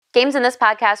Games in this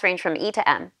podcast range from E to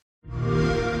M.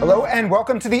 Hello and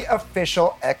welcome to the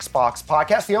official Xbox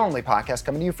podcast, the only podcast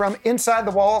coming to you from inside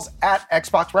the walls at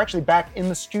Xbox. We're actually back in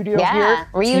the studio here. Yeah,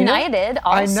 reunited Tina,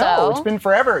 also. I know, it's been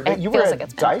forever. You were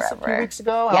at DICE a few weeks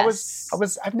ago. Yes.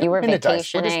 I've never been to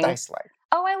DICE. What is DICE like?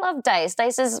 Oh, I love DICE.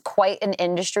 DICE is quite an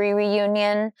industry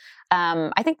reunion.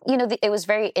 I think, it was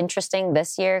very interesting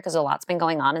this year because a lot's been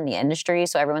going on in the industry.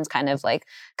 So everyone's kind of like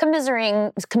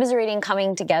commiserating,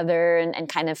 coming together and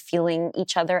kind of feeling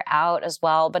each other out as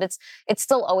well. But it's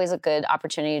still always a good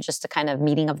opportunity just to kind of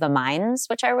meeting of the minds,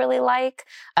 which I really like.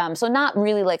 So not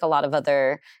really like a lot of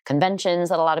other conventions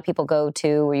that a lot of people go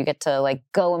to where you get to like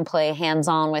go and play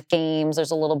hands-on with games.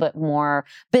 There's a little bit more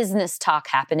business talk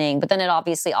happening, but then it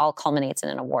obviously all culminates in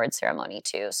an award ceremony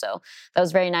too. So that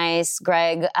was very nice.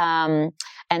 Greg,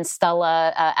 and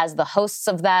Stella, as the hosts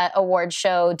of that award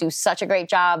show, do such a great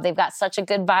job. They've got such a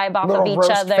good vibe off of each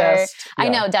other. Fest. Yeah. I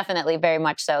know, definitely, very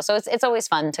much so. So it's always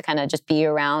fun to kind of just be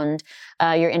around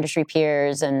your industry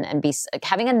peers and be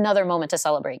having another moment to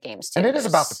celebrate games too. And it is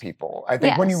about the people. I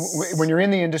think when you're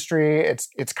in the industry,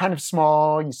 it's kind of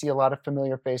small. You see a lot of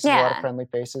familiar faces, a lot of friendly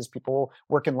faces. People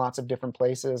work in lots of different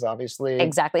places, obviously.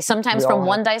 Exactly. Sometimes from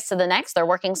one DICE to the next, they're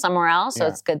working somewhere else. So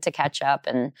it's good to catch up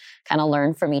and kind of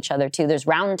learn from each other too. There's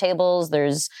round tables,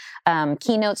 there's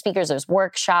keynote speakers, there's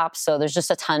workshops. So there's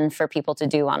just a ton for people to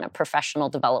do on a professional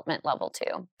development level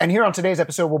too. And here on today's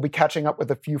episode, we'll be catching up with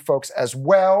a few folks as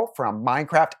well from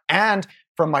Minecraft and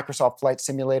from Microsoft Flight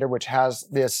Simulator, which has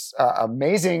this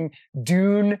amazing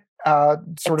Dune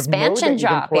sort expansion of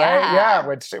drop, play. yeah,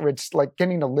 which like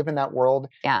getting to live in that world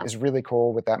is really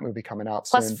cool with that movie coming out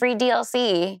soon. Plus free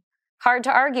DLC. Hard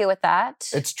to argue with that.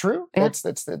 It's true. Yeah. It's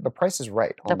the price is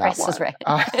right on the that price one. is right.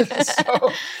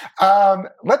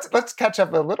 Let's catch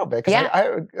up a little bit because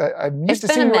I'm used to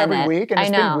been seeing a you every minute. week, and I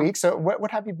it's know. been weeks. So what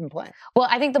have you been playing? Well,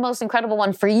 I think the most incredible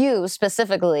one for you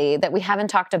specifically that we haven't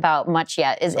talked about much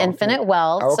yet is Infinite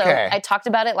Wealth. Okay. So I talked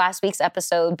about it last week's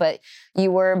episode, but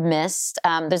you were missed.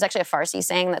 There's actually a Farsi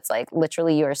saying that's like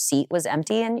literally your seat was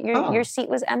empty, and your seat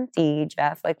was empty,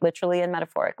 Jeff, like literally and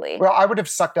metaphorically. Well, I would have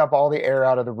sucked up all the air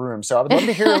out of the room. So I would love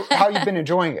to hear how you've been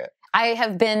enjoying it. I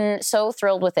have been so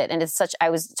thrilled with it. And I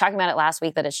was talking about it last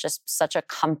week, that it's just such a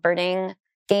comforting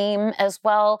game as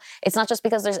well. It's not just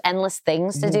because there's endless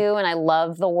things to do, and I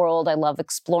love the world. I love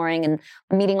exploring and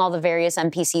meeting all the various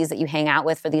NPCs that you hang out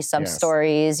with for these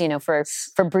sub-stories,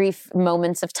 for brief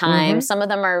moments of time. Some of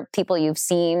them are people you've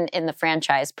seen in the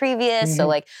franchise previous. So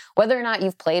like whether or not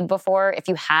you've played before, if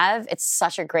you have, it's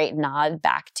such a great nod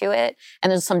back to it.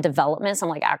 And there's some development, some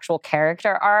like actual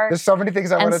character arc. There's so many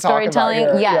things I want to talk about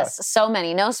here. Yes, so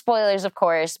many. No spoilers, of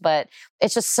course, but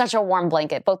it's just such a warm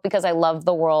blanket, both because I love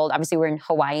the world. Obviously, we're in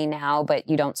Hawaii now, but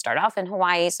you don't start off in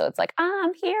Hawaii. So it's like,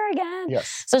 I'm here again.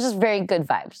 Yes. So it's just very good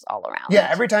vibes all around. Yeah,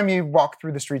 every time you walk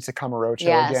through the streets of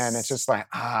Kamurocho again, it's just like,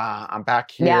 I'm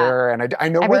back here. And I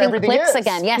know where everything clicks is.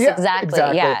 again. Yes, exactly.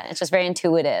 Yeah, it's just very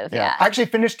intuitive. Yeah. I actually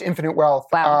finished Infinite Wealth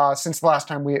since the last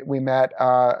time we met.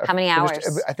 How many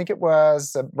hours? I think it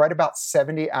was right about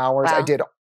 70 hours. Wow. I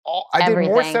did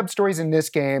more sub-stories in this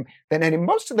game than any.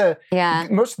 Most of the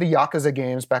Yakuza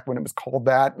games back when it was called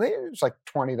that, it was like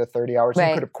 20 to 30 hours. Right.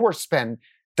 You could, of course, spend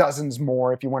dozens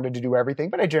more if you wanted to do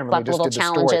everything, but I generally just did the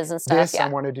challenges story. and stuff. I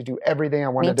wanted to do everything. I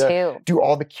wanted to do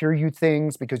all the Kiryu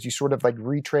things because you sort of like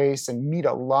retrace and meet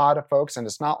a lot of folks, and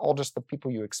it's not all just the people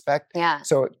you expect. Yeah.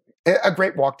 So a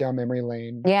great walk down memory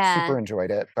lane. Yeah. Super enjoyed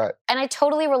it. And I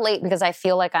totally relate because I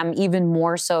feel like I'm even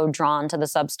more so drawn to the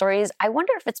sub-stories. I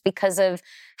wonder if it's because of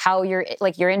how you're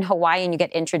in Hawaii and you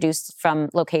get introduced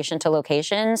from location to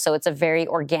location. So it's a very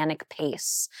organic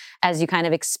pace as you kind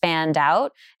of expand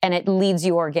out, and it leads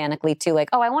you organically to like,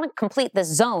 I want to complete this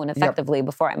zone effectively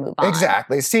before I move on.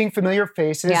 Exactly. Seeing familiar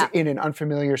faces in an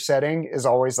unfamiliar setting is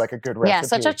always like a good recipe. Yeah,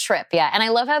 such a trip. Yeah. And I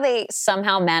love how they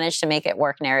somehow managed to make it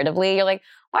work narratively. You're like,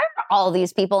 why are all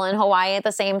these people in Hawaii at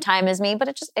the same time as me? But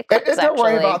it clicks, Don't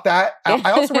worry about that.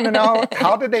 I also want to know,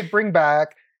 how did they bring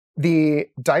back the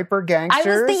diaper gangsters? I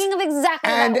was thinking of exactly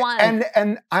that one.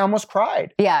 And I almost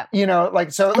cried. Yeah.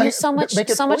 There's so much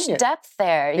depth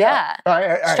there. Yeah. All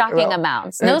right, shocking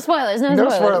amounts. No spoilers. No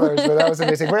spoilers, but that was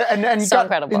amazing. And you got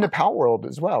incredible. into Pal World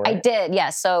as well, right? I did, yeah.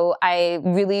 So I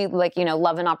really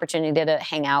love an opportunity to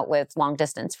hang out with long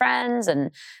distance friends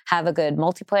and have a good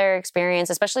multiplayer experience,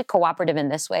 especially cooperative in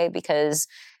this way, because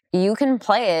you can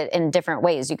play it in different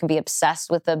ways. You can be obsessed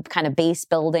with the kind of base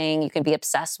building. You can be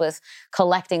obsessed with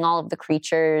collecting all of the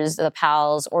creatures, the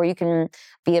pals, or you can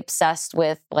be obsessed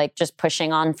with like just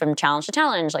pushing on from challenge to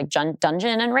challenge, like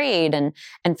dungeon and raid, and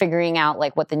figuring out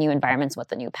like what the new environments, what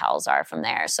the new pals are from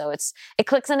there. So it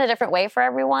clicks in a different way for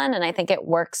everyone, and I think it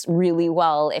works really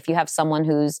well if you have someone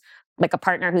who's like a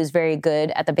partner who's very good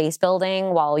at the base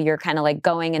building while you're kind of like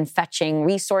going and fetching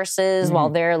resources while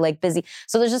they're like busy.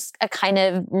 So there's just a kind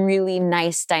of really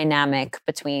nice dynamic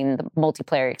between the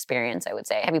multiplayer experience, I would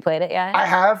say. Have you played it yet? I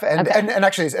have, and Okay. and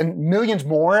actually, and millions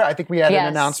more. I think we had an Yes.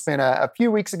 announcement a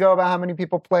few weeks ago about how many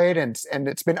people played, and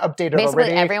it's been updated Basically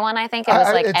already. everyone, I think. It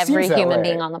was like It every seems that human way.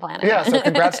 being on the planet. Yeah, so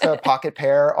congrats to Pocket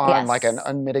Pair on Yes. like an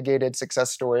unmitigated success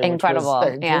story. Incredible. Which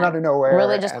was, Yeah. came out of nowhere.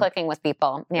 Really just and- clicking with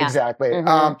people. Yeah. Exactly.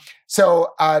 Mhm.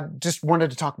 So just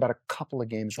wanted to talk about a couple of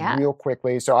games Yeah. real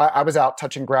quickly. So I was out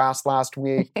touching grass last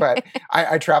week, but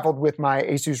I traveled with my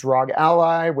Asus ROG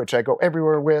Ally, which I go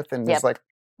everywhere with, and Yep. it's like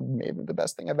maybe the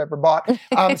best thing I've ever bought.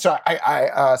 So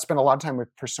I spent a lot of time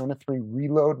with Persona 3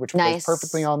 Reload, which plays Nice.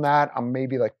 perfectly on that. I'm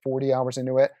maybe like 40 hours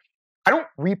into it. I don't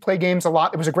replay games a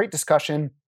lot. It was a great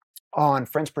discussion on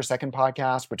Friends Per Second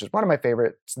podcast, which is one of my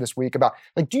favorites this week, about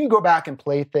like, do you go back and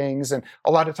play things? And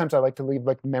a lot of times I like to leave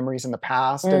like memories in the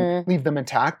past and leave them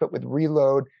intact. But with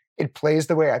Reload, it plays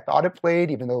the way I thought it played,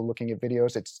 even though looking at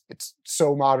videos, it's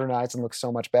so modernized and looks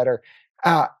so much better.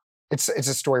 It's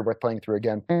a story worth playing through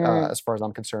again, as far as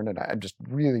I'm concerned. And I'm just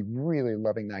really, really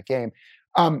loving that game.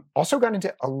 Also got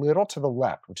into A Little to the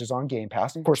Left, which is on Game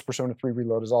Pass. Of course, Persona 3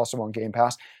 Reload is also on Game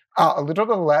Pass. A Little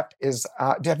to the Left is,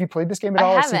 have you played this game at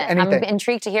all? I or seen haven't. anything? I'm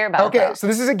intrigued to hear about it. Okay, though. so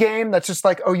this is a game that's just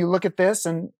like, oh, you look at this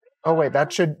and, oh wait,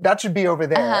 that should be over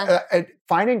there.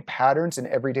 Finding patterns in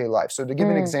everyday life. So to give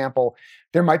an example,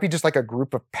 there might be just like a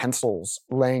group of pencils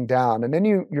laying down, and then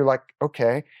you're like,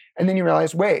 okay, and then you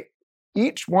realize, wait,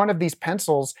 each one of these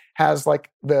pencils has like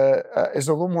is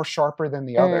a little more sharper than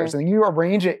the others, and you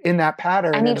arrange it in that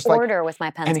pattern. I need it's like, order with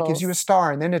my pencils. and it gives you a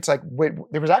star, and then it's like, wait,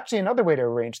 there was actually another way to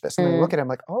arrange this, and then you look at it, I'm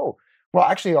like, oh. Well,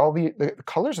 actually, all the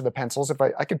colors of the pencils, if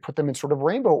I could put them in sort of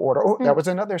rainbow order, oh, that was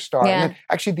another star. Yeah. And then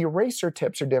actually the eraser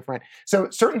tips are different. So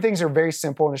certain things are very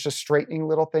simple and it's just straightening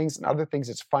little things, and other things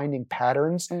it's finding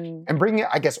patterns and bringing,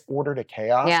 I guess, order to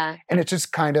chaos. Yeah. And it's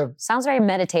just kind of... Sounds very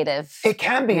meditative. It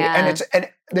can be. Yeah. And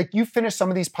like you finish some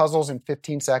of these puzzles in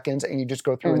 15 seconds and you just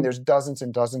go through and there's dozens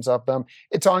and dozens of them.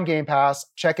 It's on Game Pass.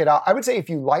 Check it out. I would say if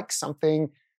you like something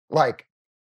like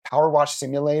Power Wash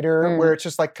Simulator, where it's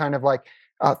just like kind of like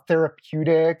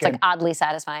therapeutic. It's like oddly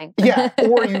satisfying. Yeah,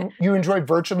 or you enjoy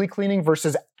virtually cleaning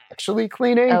versus actually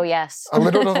cleaning. Oh, yes. A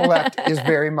Little to the Left is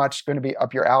very much going to be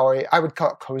up your alley. I would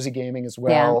call it cozy gaming as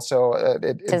well. Yeah. So it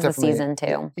Tis the definitely, season,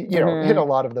 too. Hit a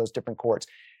lot of those different chords.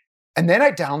 And then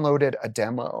I downloaded a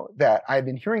demo that I've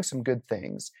been hearing some good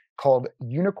things called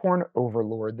Unicorn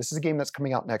Overlord. This is a game that's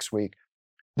coming out next week.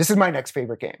 This is my next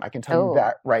favorite game. I can tell you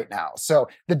that right now. So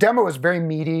the demo is very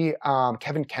meaty.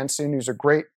 Kevin Kenson, who's a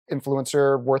great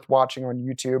influencer, worth watching on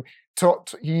YouTube. So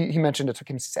he mentioned it took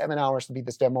him 7 hours to beat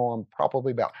this demo. I'm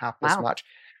probably about half this much.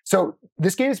 So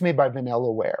this game is made by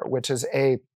Vanillaware, which is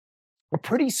a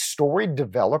pretty storied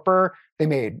developer. They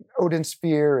made Odin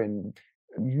Sphere and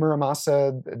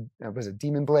Muramasa, was it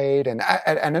Demon Blade, and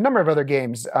a number of other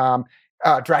games,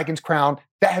 Dragon's Crown,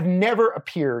 that have never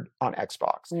appeared on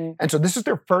Xbox. And so this is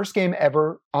their first game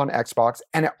ever on Xbox,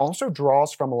 and it also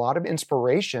draws from a lot of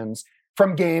inspirations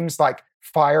from games like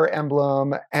Fire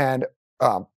Emblem and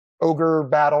Ogre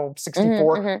Battle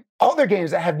 64, all their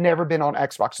games that have never been on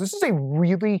Xbox. So this is a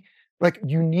really like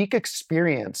unique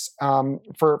experience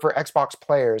for Xbox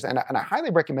players, and I highly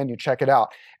recommend you check it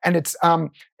out. And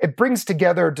it brings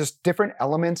together just different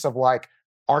elements of like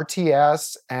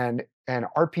RTS and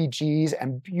RPGs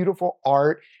and beautiful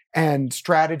art and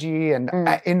strategy and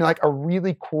in like a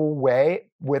really cool way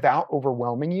without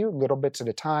overwhelming you, little bits at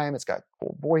a time. It's got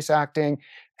cool voice acting.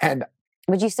 And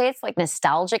would you say it's like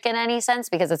nostalgic in any sense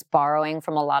because it's borrowing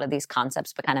from a lot of these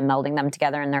concepts but kind of melding them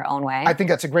together in their own way? I think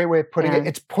that's a great way of putting it.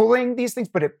 It's pulling these things,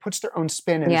 but it puts their own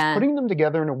spin and it's putting them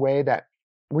together in a way that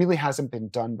really hasn't been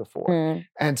done before.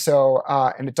 And so,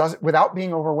 and it does it without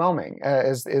being overwhelming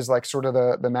is like sort of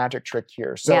the magic trick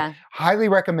here. So highly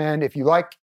recommend if you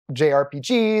like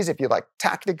JRPGs, if you like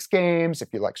tactics games,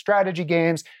 if you like strategy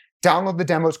games, download the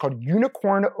demo. It's called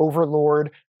Unicorn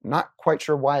Overlord. Not quite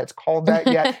sure why it's called that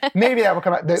yet. Maybe that will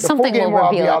come out. The full game will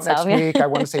be out next week. I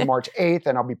want to say March 8th,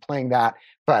 and I'll be playing that.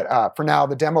 But for now,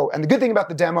 the demo, and the good thing about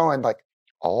the demo, and like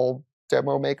all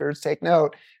demo makers take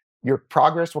note, your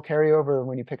progress will carry over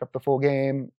when you pick up the full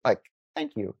game. Like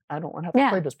thank you. I don't want to have to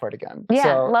play this part again. Yeah,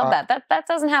 so, love that. That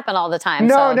doesn't happen all the time.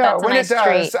 No, so no. that's a When nice it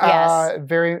does, treat. Yes.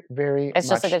 very, very It's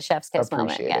just a good chef's kiss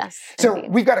moment. Yes. So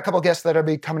indeed. we've got a couple guests that'll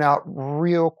be coming out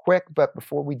real quick. But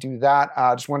before we do that,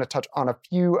 I just want to touch on a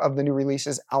few of the new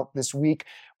releases out this week.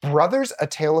 Brothers: A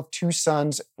Tale of Two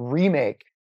Sons remake.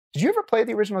 Did you ever play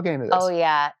the original game of this? Oh,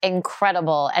 yeah.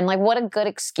 Incredible. And like, what a good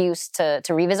excuse to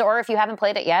revisit. Or if you haven't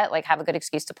played it yet, like have a good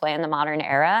excuse to play in the modern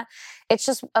era. It's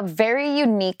just a very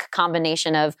unique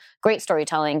combination of great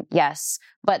storytelling, yes,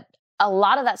 but a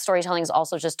lot of that storytelling is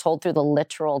also just told through the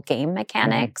literal game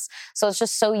mechanics. So it's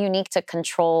just so unique to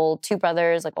control two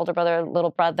brothers, like older brother, little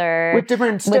brother. With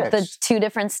different sticks. With the two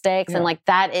different sticks. Yeah. And like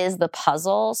that is the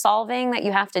puzzle solving that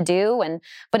you have to do.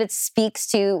 But it speaks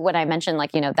to what I mentioned,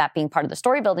 like, that being part of the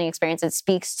story building experience, it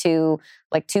speaks to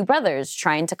like two brothers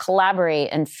trying to collaborate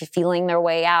and feeling their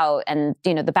way out. And,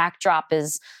 the backdrop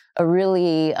is a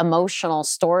really emotional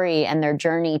story, and their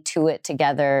journey to it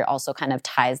together also kind of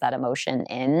ties that emotion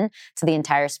in to the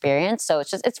entire experience. So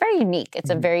it's very unique. It's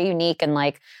a very unique and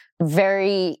like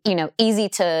very, easy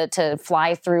to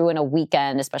fly through in a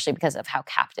weekend, especially because of how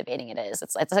captivating it is.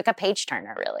 It's like a page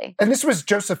turner, really. And this was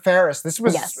Joseph Fares. This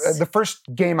was the first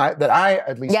game that I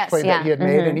at least played that he had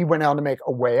made, and he went on to make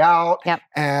A Way Out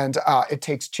and It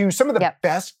Takes Two, some of the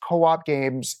best co-op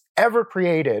games ever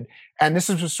created. And this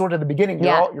was just sort of the beginning.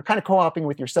 You're kind of co-oping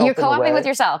with yourself. You're co-oping with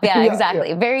yourself. Yeah, exactly.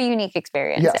 Yeah. Very unique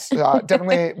experience. Yes,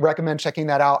 definitely recommend checking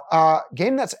that out.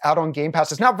 Game that's out on Game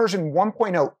Pass is now version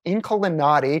 1.0,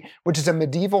 Inculinati, which is a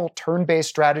medieval turn-based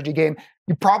strategy game.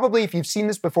 You probably, if you've seen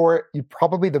this before, the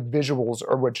visuals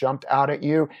are what jumped out at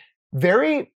you.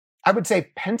 Very, I would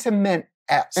say,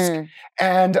 Pentiment-esque.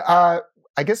 And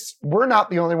I guess we're not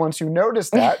the only ones who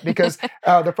noticed that, because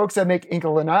the folks that make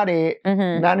Inculinati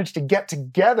managed to get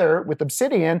together with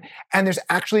Obsidian, and there's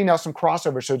actually now some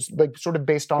crossover. So it's like sort of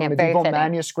based on medieval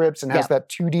manuscripts and has that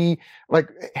 2D like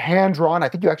hand drawn. I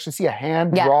think you actually see a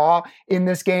hand draw in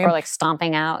this game. Or like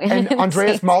stomping out. And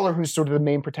Andreas Mahler, who's sort of the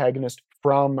main protagonist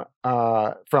from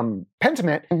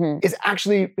Pentiment,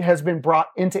 has been brought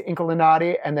into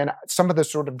Inculinati, and then some of the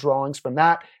sort of drawings from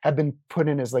that have been put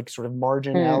in as like sort of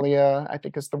marginalia, I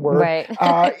think is the word,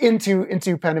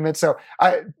 into Pentiment. So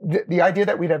the idea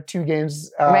that we'd have two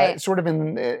games sort of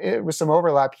with some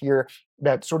overlap here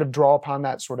that sort of draw upon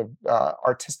that sort of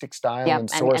artistic style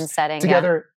and source and setting,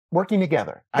 together. Working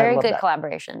together. Very good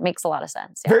collaboration. Makes a lot of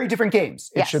sense. Very different games,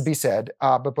 it should be said,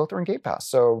 but both are in Game Pass,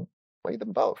 so play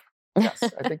them both. Yes,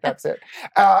 I think that's it.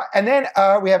 And then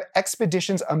we have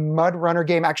Expeditions, a Mud Runner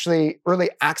game. Actually, early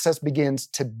access begins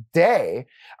today,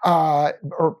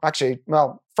 or actually,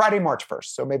 Friday, March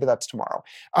 1st. So maybe that's tomorrow.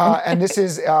 And this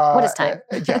is... what is time?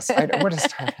 Yes, I know. What is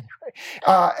time?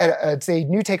 It's a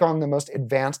new take on the most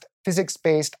advanced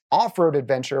physics-based off-road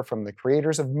adventure from the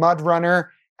creators of Mud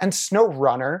Runner and Snow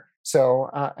Runner. So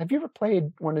have you ever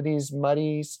played one of these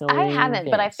muddy, snowy I haven't,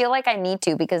 games? but I feel like I need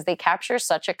to, because they capture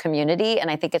such a community, and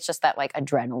I think it's just that like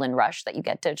adrenaline rush that you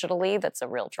get digitally that's a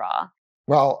real draw.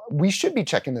 Well, we should be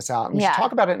checking this out. And we should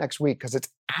talk about it next week, because it's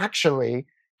actually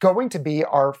going to be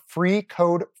our Free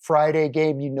Code Friday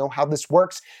game. You know how this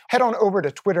works. Head on over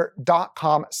to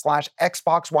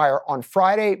twitter.com/XboxWire on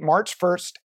Friday, March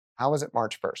 1st. How is it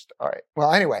March 1st? All right.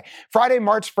 Well, anyway, Friday,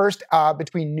 March 1st,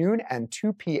 between noon and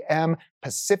 2 p.m.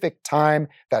 Pacific time.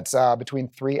 That's between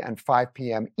 3 and 5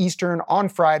 p.m. Eastern on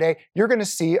Friday. You're going to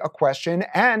see a question,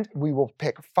 and we will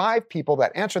pick 5 people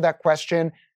that answer that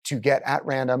question to get at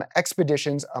random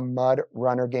Expeditions, a Mud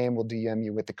Runner game. We'll DM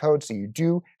you with the code, so you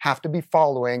do have to be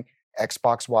following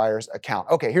Xbox Wire's account.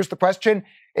 Okay, here's the question.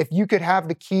 If you could have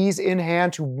the keys in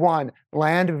hand to one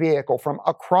land vehicle from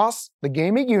across the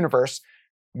gaming universe,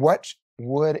 what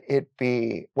would it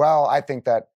be? Well, I think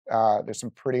that there's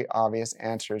some pretty obvious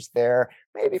answers there,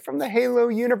 maybe from the Halo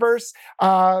universe,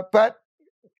 but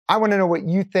I want to know what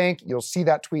you think. You'll see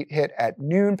that tweet hit at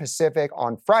noon Pacific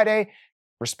on Friday.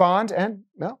 Respond, and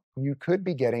you could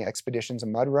be getting Expeditions, a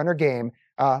Mud Runner game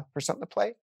for something to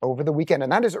play over the weekend,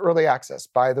 and that is early access,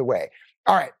 by the way.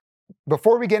 All right.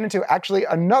 Before we get into actually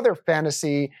another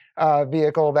fantasy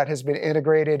vehicle that has been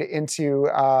integrated into,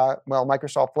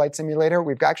 Microsoft Flight Simulator,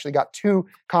 we've actually got 2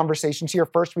 conversations here.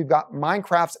 First, we've got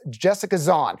Minecraft's Jessica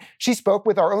Zahn. She spoke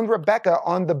with our own Rebecca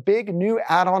on the big new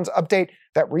add-ons update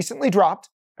that recently dropped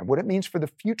and what it means for the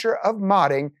future of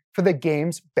modding for the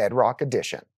game's Bedrock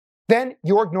Edition. Then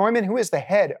Jörg Neumann, who is the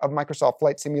head of Microsoft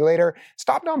Flight Simulator,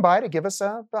 stopped on by to give us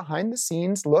a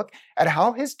behind-the-scenes look at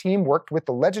how his team worked with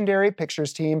the Legendary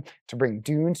Pictures team to bring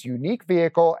Dune's unique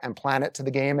vehicle and planet to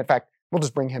the game. In fact, we'll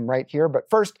just bring him right here. But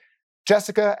first,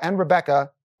 Jessica and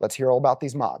Rebecca, let's hear all about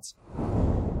these mods.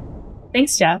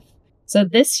 Thanks, Jeff. So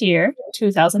this year,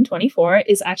 2024,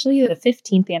 is actually the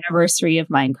 15th anniversary of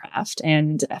Minecraft.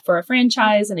 And for a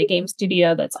franchise and a game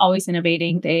studio that's always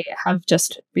innovating, they have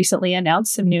just recently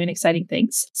announced some new and exciting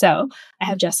things. So I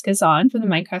have Jessica Zahn from the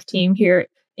Minecraft team here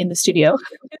in the studio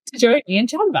to join me and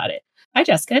chat about it. Hi,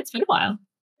 Jessica. It's been a while.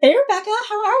 Hey, Rebecca.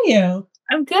 How are you?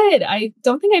 I'm good. I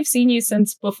don't think I've seen you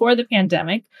since before the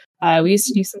pandemic. We used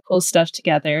to do some cool stuff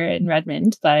together in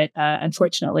Redmond, but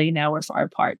unfortunately now we're far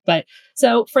apart. But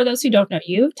so for those who don't know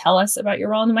you, tell us about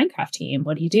your role in the Minecraft team.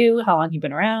 What do you do? How long have you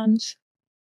been around?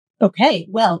 Okay,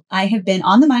 well, I have been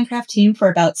on the Minecraft team for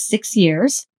about 6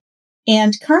 years.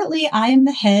 And currently I am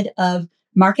the head of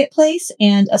Marketplace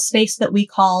and a space that we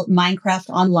call Minecraft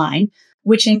Online,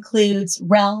 which includes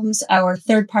Realms, our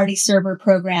third-party server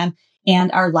program,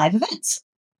 and our live events.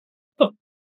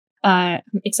 I'm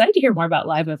excited to hear more about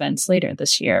live events later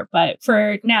this year. But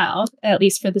for now, at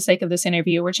least for the sake of this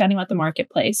interview, we're chatting about the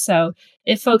Marketplace. So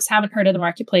if folks haven't heard of the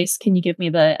Marketplace, can you give me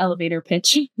the elevator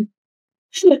pitch?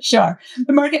 Sure.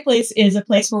 The Marketplace is a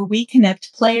place where we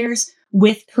connect players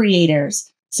with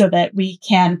creators so that we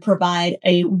can provide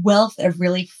a wealth of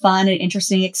really fun and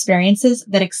interesting experiences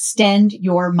that extend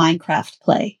your Minecraft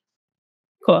play.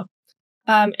 Cool.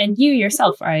 And you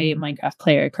yourself are a Minecraft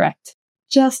player, correct?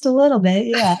 Just a little bit,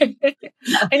 yeah.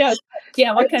 I know.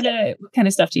 Yeah, what kind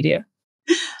of stuff do you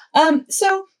do?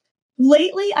 So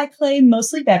lately I play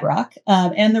mostly Bedrock.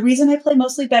 And the reason I play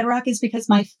mostly Bedrock is because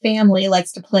my family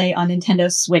likes to play on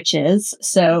Nintendo Switches.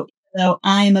 So though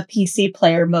I'm a PC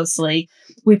player mostly,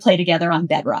 we play together on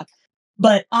Bedrock.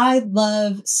 But I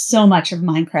love so much of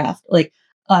Minecraft. Like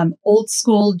old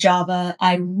school Java.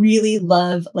 I really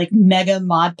love like mega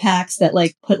mod packs that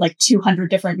like put like 200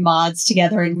 different mods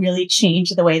together and really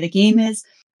change the way the game is.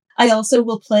 I also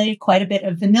will play quite a bit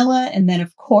of vanilla. And then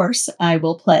of course I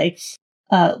will play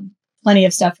plenty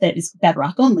of stuff that is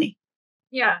Bedrock only.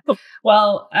 Yeah.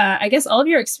 Well, I guess all of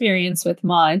your experience with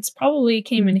mods probably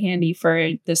came in handy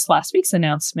for this last week's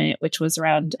announcement, which was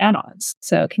around add-ons.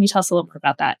 So can you tell us a little bit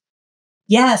about that?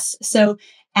 Yes. So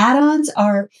add-ons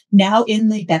are now in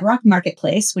the Bedrock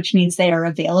Marketplace, which means they are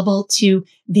available to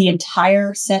the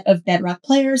entire set of Bedrock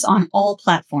players on all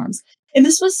platforms. And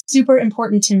this was super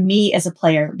important to me as a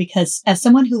player because as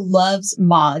someone who loves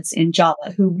mods in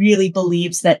Java, who really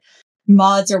believes that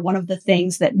mods are one of the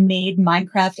things that made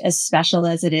Minecraft as special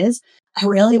as it is, I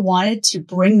really wanted to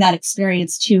bring that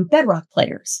experience to Bedrock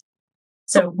players.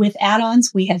 So with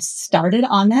add-ons, we have started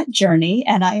on that journey,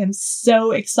 and I am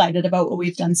so excited about what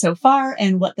we've done so far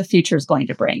and what the future is going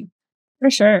to bring. For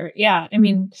sure. Yeah. I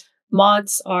mean,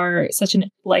 mods are such an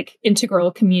like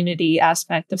integral community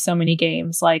aspect of so many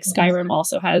games. Like Skyrim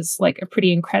also has like a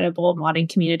pretty incredible modding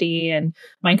community, and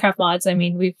Minecraft mods. I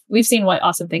mean, we've seen what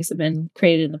awesome things have been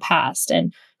created in the past.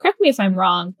 And correct me if I'm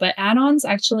wrong, but add-ons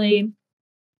actually,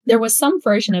 there was some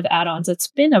version of add-ons that's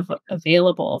been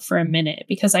available for a minute,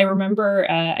 because I remember,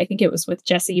 I think it was with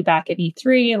Jesse back at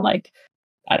E3, and like,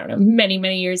 I don't know, many,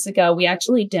 many years ago, we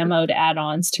actually demoed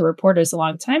add-ons to reporters a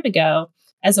long time ago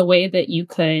as a way that you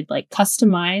could like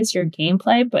customize your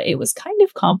gameplay, but it was kind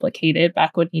of complicated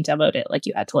back when he demoed it. Like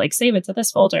you had to like save it to this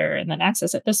folder and then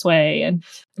access it this way. And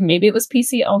maybe it was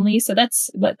PC only. So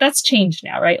that's changed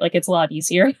now, right? Like it's a lot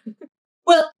easier.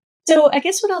 Well, so I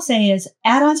guess what I'll say is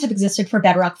add-ons have existed for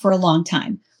Bedrock for a long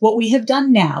time. What we have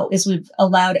done now is we've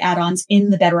allowed add-ons in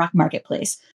the Bedrock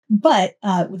Marketplace, but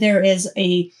there is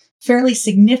a fairly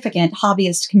significant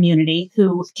hobbyist community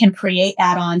who can create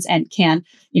add-ons and can,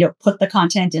 put the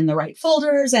content in the right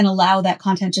folders and allow that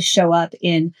content to show up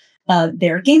in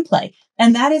their gameplay.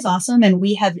 And that is awesome. And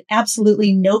we have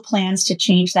absolutely no plans to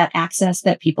change that access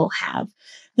that people have.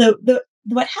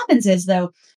 What happens is,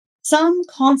 though, some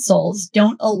consoles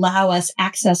don't allow us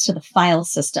access to the file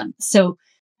system. So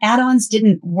add-ons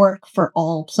didn't work for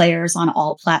all players on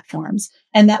all platforms.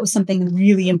 And that was something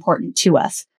really important to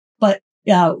us. But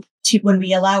when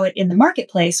we allow it in the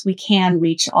marketplace, we can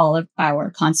reach all of our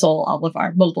console, all of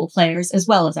our mobile players, as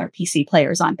well as our PC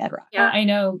players on Bedrock. Yeah, I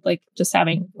know, like just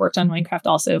having worked on Minecraft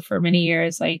also for many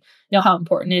years, I know how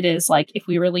important it is. Like if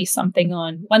we release something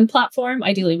on one platform,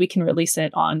 ideally we can release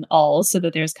it on all, so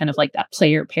that there's kind of like that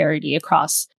player parity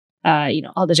across,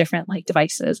 all the different like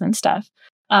devices and stuff.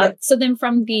 So then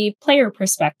from the player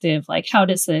perspective, like how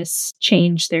does this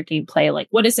change their gameplay? Like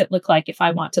what does it look like if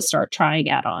I want to start trying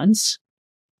add-ons?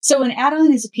 So an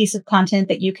add-on is a piece of content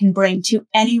that you can bring to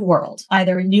any world,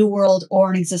 either a new world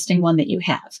or an existing one that you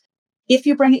have. If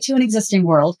you bring it to an existing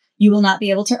world, you will not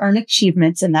be able to earn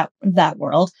achievements in that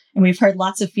world. And we've heard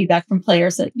lots of feedback from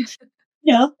players that,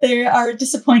 they are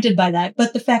disappointed by that.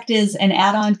 But the fact is an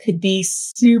add-on could be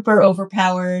super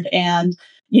overpowered and,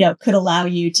 could allow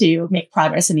you to make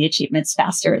progress in the achievements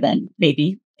faster than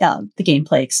maybe the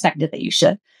gameplay expected that you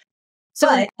should.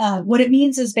 But what it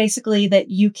means is basically that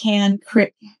you can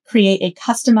create a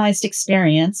customized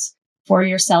experience for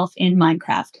yourself in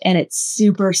Minecraft. And it's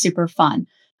super, super fun.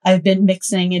 I've been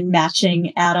mixing and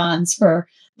matching add-ons for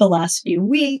the last few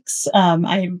weeks.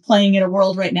 I'm playing in a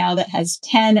world right now that has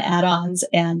 10 add-ons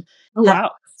and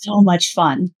wow, so much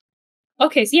fun.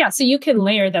 Okay, so yeah, so you can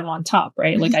layer them on top,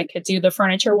 right? Like I could do the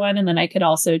furniture one, and then I could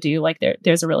also do like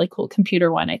there's a really cool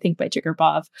computer one, I think by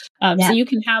Jiggerbov. So you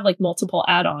can have like multiple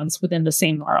add-ons within the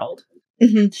same world.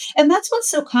 Mm-hmm. And that's what's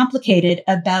so complicated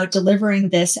about delivering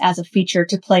this as a feature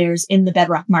to players in the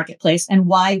Bedrock Marketplace and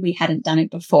why we hadn't done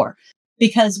it before.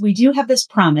 Because we do have this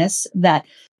promise that,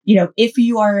 if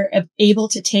you are able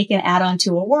to take an add-on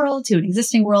to a world, to an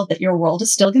existing world, that your world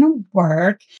is still going to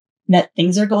work, that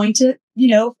things are going to,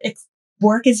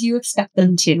 work as you expect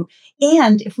them to.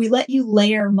 And if we let you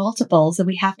layer multiples, then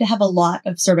we have to have a lot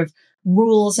of sort of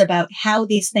rules about how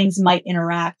these things might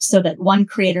interact so that one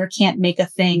creator can't make a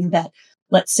thing that,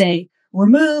 let's say,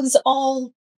 removes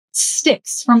all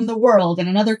sticks from the world and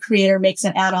another creator makes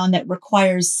an add-on that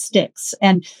requires sticks.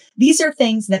 And these are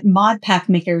things that mod pack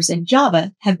makers in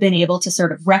Java have been able to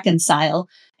sort of reconcile.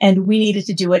 And we needed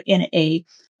to do it in a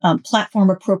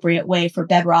platform appropriate way for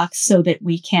Bedrock so that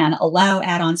we can allow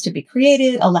add-ons to be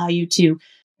created, allow you to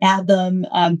add them.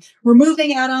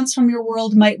 Removing add-ons from your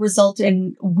world might result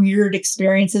in weird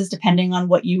experiences depending on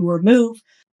what you remove.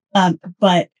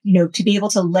 But, to be able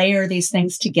to layer these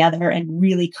things together and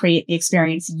really create the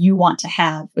experience you want to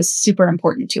have was super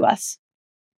important to us.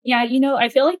 Yeah, I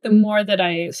feel like the more that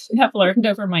I have learned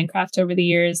over Minecraft over the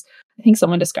years, I think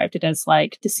someone described it as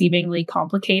like deceivingly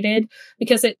complicated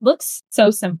because it looks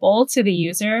so simple to the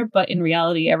user, but in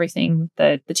reality, everything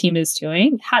that the team is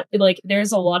doing,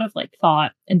 there's a lot of like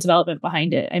thought and development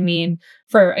behind it. I mean,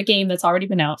 for a game that's already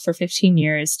been out for 15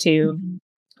 years to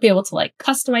be able to like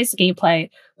customize the gameplay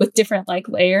with different like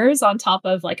layers on top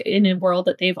of like in a world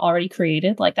that they've already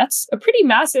created, like that's a pretty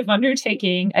massive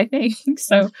undertaking, I think.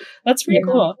 So that's pretty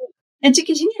cool. And to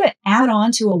continue to add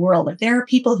on to a world, like there are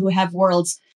people who have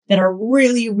worlds that are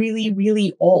really, really,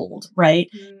 really old, right?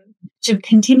 To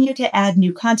continue to add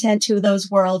new content to those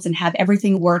worlds and have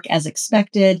everything work as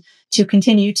expected, to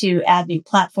continue to add new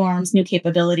platforms, new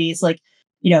capabilities. Like,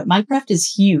 Minecraft is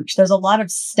huge. There's a lot of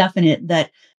stuff in it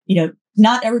that,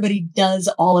 not everybody does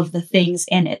all of the things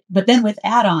in it. But then with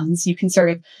add-ons, you can sort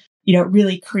of,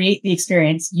 really create the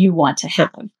experience you want to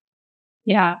have.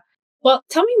 Yeah. Well,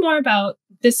 tell me more about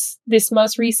this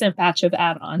most recent batch of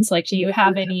add-ons. Like, do you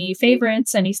have any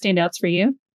favorites, any standouts for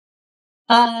you?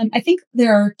 I think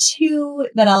there are two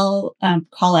that I'll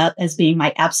call out as being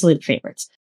my absolute favorites.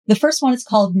 The first one is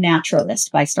called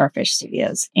Naturalist by Starfish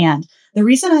Studios. And the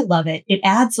reason I love it, it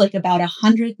adds like about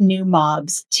 100 new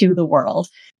mobs to the world.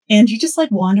 And you just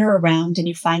like wander around and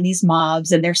you find these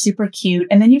mobs and they're super cute.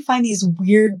 And then you find these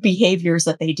weird behaviors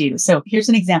that they do. So here's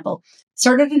an example.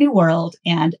 Started a new world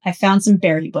and I found some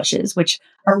berry bushes, which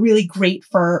are really great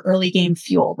for early game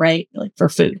fuel, right? Like for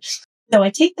food. So I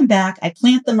take them back. I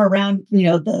plant them around,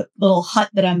 the little hut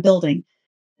that I'm building.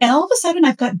 And all of a sudden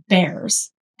I've got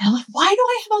bears. And I'm like, why do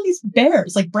I have all these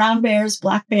bears? Like brown bears,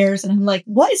 black bears. And I'm like,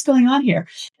 what is going on here?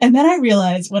 And then I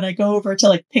realize when I go over to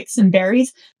like pick some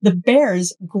berries, the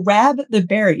bears grab the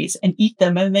berries and eat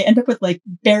them. And they end up with like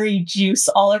berry juice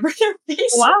all over their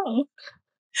face. Wow. And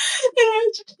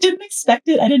I didn't expect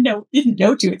it. I didn't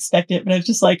know to expect it, but I was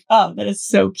just like, oh, that is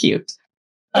so cute.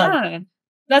 Yeah.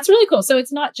 That's really cool. So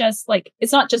it's not just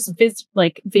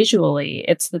visually,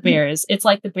 it's the bears. It's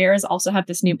like the bears also have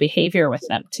this new behavior with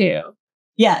them too.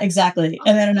 Yeah, exactly.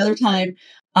 And then another time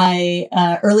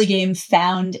I, early game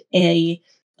found a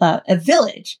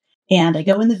village and I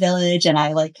go in the village and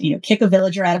I kick a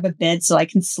villager out of a bed so I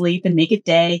can sleep and make it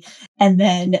day. And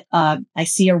then, I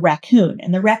see a raccoon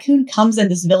and the raccoon comes in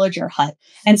this villager hut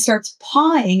and starts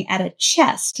pawing at a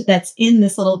chest that's in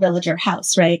this little villager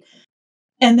house. Right.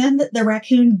 And then the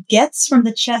raccoon gets from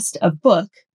the chest a book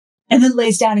and then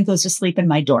lays down and goes to sleep in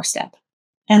my doorstep.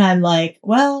 And I'm like,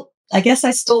 well, I guess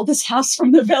I stole this house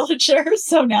from the villager.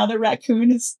 So now the raccoon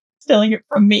is stealing it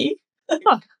from me.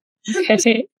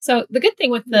 Okay. So the good thing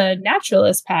with the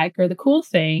Naturalist pack, or the cool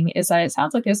thing, is that it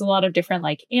sounds like there's a lot of different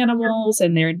like animals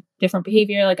and their different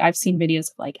behavior. Like I've seen videos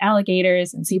of like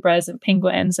alligators and zebras and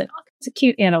penguins and all kinds of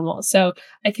cute animals. So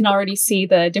I can already see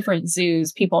the different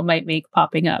zoos people might make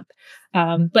popping up.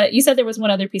 But you said there was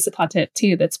one other piece of content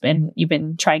too you've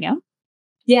been trying out.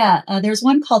 Yeah, there's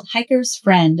one called Hiker's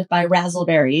Friend by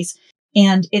Razzleberries,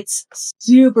 and it's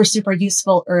super, super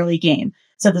useful early game.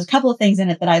 So there's a couple of things in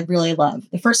it that I really love.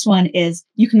 The first one is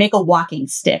you can make a walking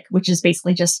stick, which is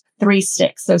basically just 3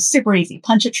 sticks. So super easy.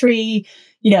 Punch a tree,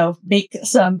 make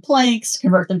some planks,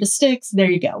 convert them to sticks. There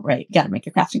you go, right? You got to make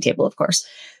a crafting table, of course.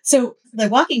 So the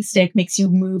walking stick makes you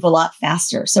move a lot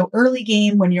faster. So early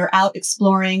game, when you're out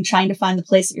exploring, trying to find the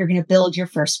place that you're going to build your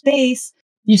first base,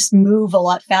 you just move a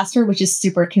lot faster, which is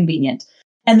super convenient.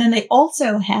 And then they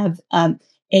also have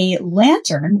a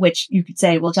lantern, which you could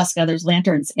say, well, Jessica, there's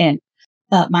lanterns in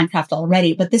Minecraft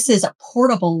already, but this is a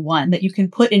portable one that you can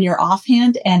put in your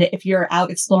offhand. And if you're out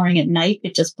exploring at night,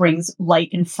 it just brings light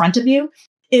in front of you.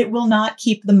 It will not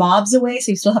keep the mobs away, so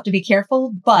you still have to be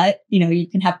careful, but you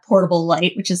can have portable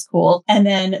light, which is cool. And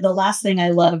then the last thing I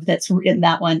love that's in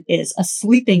that one is a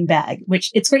sleeping bag, which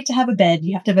it's great to have a bed.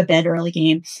 You have to have a bed early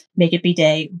game, make it be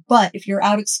day. But if you're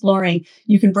out exploring,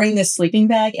 you can bring this sleeping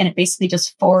bag and it basically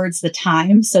just forwards the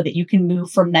time so that you can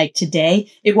move from night to day.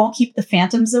 It won't keep the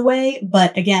phantoms away,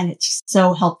 but again, it's just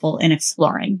so helpful in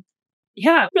exploring.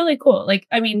 Yeah, really cool.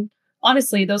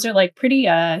 Honestly, those are pretty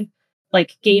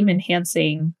game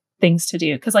enhancing things to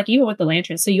do. Cause even with the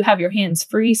lantern, so you have your hands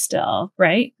free still,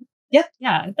 right? Yep.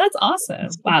 Yeah, that's awesome.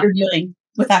 That's what you're doing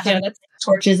without having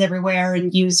torches everywhere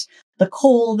and use the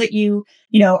coal that you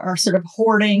are sort of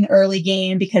hoarding early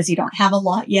game because you don't have a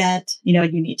lot yet. You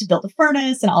need to build a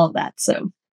furnace and all of that.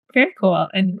 So very cool.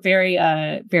 And very,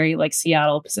 very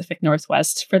Seattle, Pacific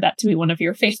Northwest for that to be one of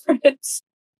your favorites.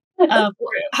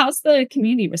 How's the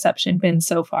community reception been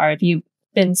so far? Have you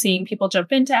been seeing people jump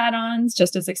into add-ons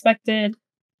just as expected?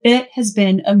 It has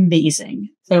been amazing.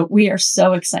 So we are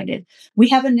so excited. We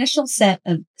have an initial set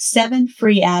of 7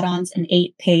 free add-ons and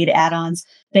 8 paid add-ons.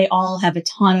 They all have a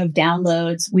ton of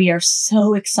downloads. We are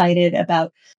so excited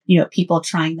about, people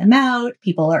trying them out.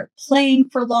 People are playing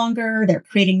for longer. They're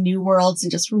creating new worlds and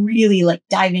just really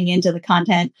diving into the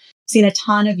content. Seen a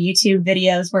ton of YouTube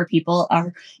videos where people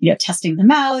are, testing them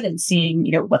out and seeing,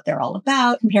 what they're all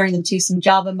about, comparing them to some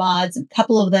Java mods. And a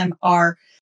couple of them are,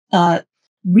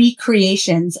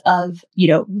 recreations of,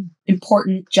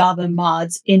 important Java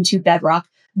mods into Bedrock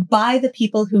by the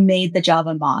people who made the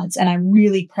Java mods. And I'm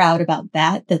really proud about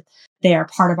that they are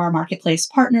part of our marketplace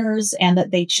partners and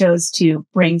that they chose to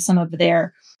bring some of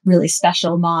their really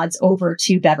special mods over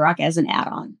to Bedrock as an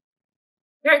add-on.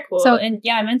 Very cool. So, and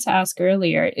I meant to ask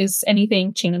earlier, is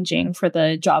anything changing for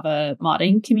the Java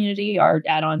modding community? Are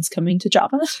add-ons coming to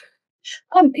Java?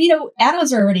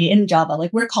 Add-ons are already in Java.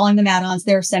 We're calling them add-ons.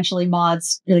 They're essentially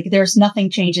mods. There's nothing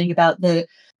changing about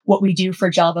what we do for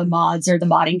Java mods or the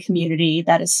modding community.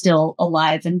 That is still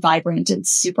alive and vibrant and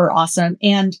super awesome.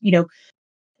 And,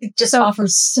 it just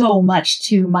offers so much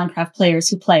to Minecraft players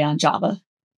who play on Java.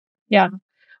 Yeah.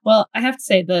 Well, I have to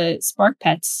say the Spark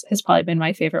Pets has probably been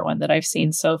my favorite one that I've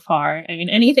seen so far. I mean,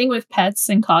 anything with pets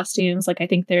and costumes, I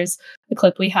think there's a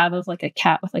clip we have of a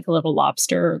cat with a little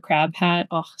lobster or crab hat.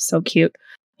 Oh, so cute.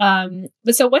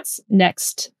 But so what's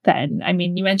next then? I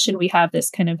mean, you mentioned we have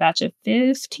this kind of batch of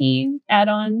 15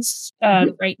 add-ons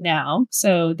right now.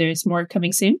 So there's more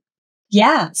coming soon.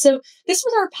 Yeah. So this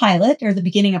was our pilot or the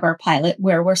beginning of our pilot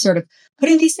where we're sort of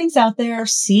putting these things out there,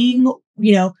 seeing,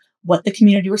 what the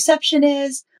community reception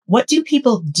is. What do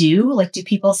people do? Do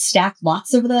people stack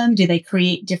lots of them? Do they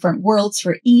create different worlds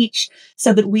for each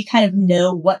so that we kind of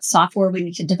know what software we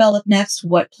need to develop next,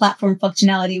 what platform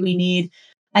functionality we need?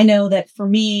 I know that for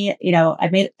me,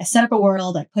 I set up a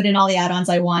world, I put in all the add-ons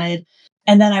I wanted.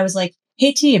 And then I was like,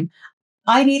 hey team,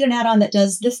 I need an add-on that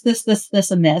does this,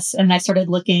 and this. And I started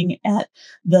looking at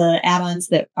the add-ons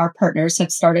that our partners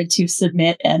have started to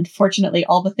submit. And fortunately,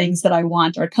 all the things that I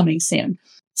want are coming soon.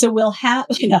 So we'll have,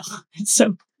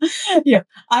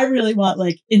 I really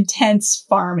want intense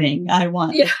farming. I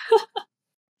want,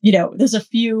 there's a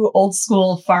few old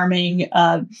school farming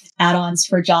add-ons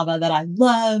for Java that I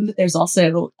love. There's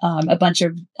also a bunch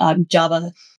of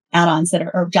Java add-ons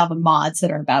or Java mods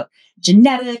that are about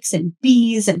genetics and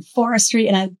bees and forestry.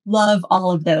 And I love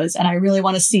all of those. And I really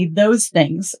want to see those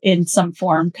things in some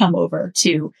form come over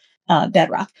to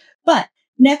Bedrock. But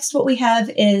next, what we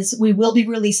have is we will be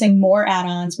releasing more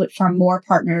add-ons from more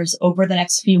partners over the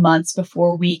next few months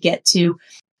before we get to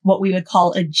what we would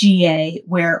call a GA,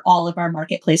 where all of our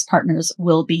marketplace partners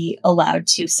will be allowed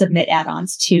to submit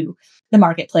add-ons to the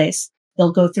marketplace.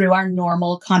 They'll go through our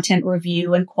normal content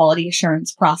review and quality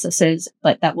assurance processes,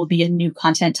 but that will be a new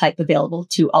content type available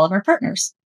to all of our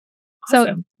partners. Awesome.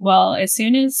 So, well, as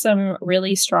soon as some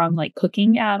really strong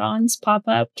cooking add-ons pop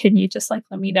up, can you just let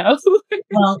me know?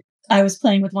 Well, I was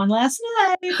playing with one last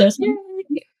night. There's one.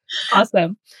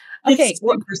 Awesome. Okay. It's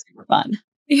super fun.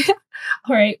 Yeah.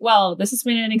 All right. Well, this has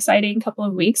been an exciting couple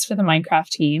of weeks for the Minecraft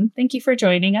team. Thank you for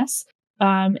joining us.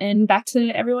 And back to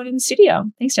everyone in the studio.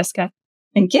 Thanks, Jessica.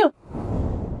 Thank you.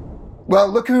 Well,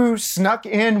 look who snuck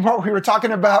in while we were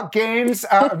talking about games.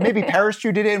 Maybe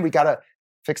parachuted in. We got to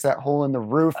fix that hole in the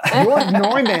roof. Jörg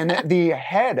Neumann, the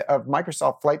head of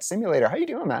Microsoft Flight Simulator. How you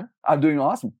doing, man? I'm doing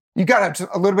awesome. You got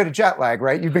a little bit of jet lag,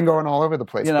 right? You've been going all over the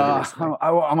place. You know,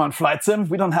 I'm on flight sim.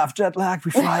 We don't have jet lag.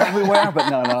 We fly everywhere. But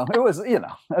no. It was, a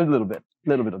little bit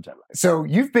of jet lag. So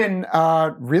you've been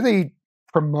really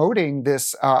promoting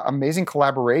this amazing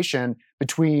collaboration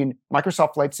between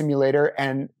Microsoft Flight Simulator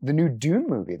and the new Dune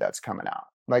movie that's coming out.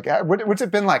 Like, what's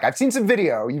it been like? I've seen some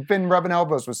video. You've been rubbing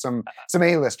elbows with some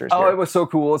A-listers. Oh, here. It was so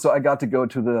cool. So I got to go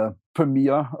to the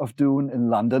premiere of Dune in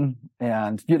London,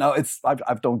 and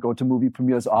I don't go to movie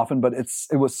premieres often, but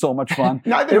it was so much fun.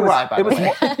 Neither do I.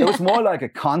 It was more like a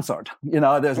concert.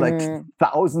 There's like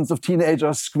thousands of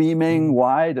teenagers screaming.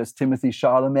 Why? There's Timothée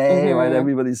Chalamet, right?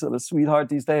 Everybody's sort of sweetheart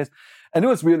these days. And it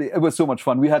was so much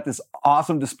fun. We had this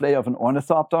awesome display of an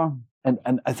ornithopter,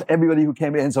 and everybody who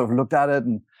came in sort of looked at it,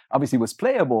 and obviously it was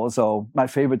playable. So my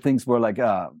favorite things were like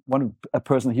a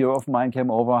personal hero of mine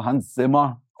came over, Hans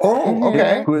Zimmer. Oh,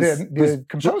 okay. Who's the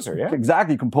composer, yeah.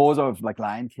 Exactly, composer of like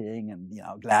Lion King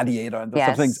and Gladiator and those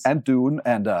sort of things, and Dune.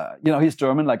 And he's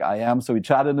German like I am, so we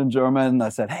chatted in German. I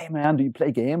said, "Hey man, do you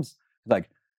play games?" He's like,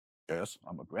 "Yes,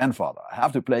 I'm a grandfather. I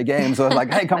have to play games." So I was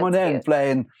like, "Hey, come on in and play."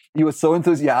 And he was so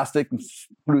enthusiastic and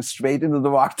flew straight into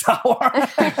the rock tower.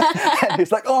 And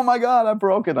he's like, "Oh my God, I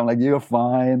broke it." I'm like, "You're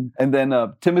fine." And then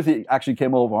Timothy actually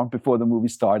came over before the movie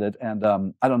started. And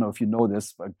I don't know if you know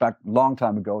this, but back a long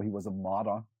time ago, he was a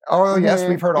modder. Oh, yes,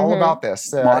 we've heard all about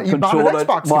this. Mod Controller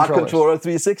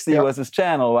 360 Yep. was his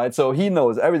channel, right? So he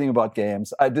knows everything about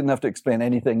games. I didn't have to explain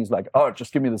anything. He's like, "Oh,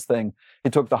 just give me this thing." He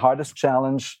took the hardest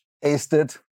challenge, aced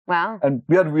it. Wow. And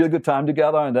we had a real good time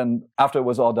together. And then after it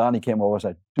was all done, he came over and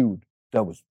said, "Dude, that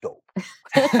was dope."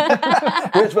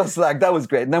 Which was like, that was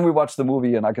great. And then we watched the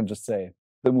movie, and I can just say,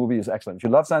 the movie is excellent. If you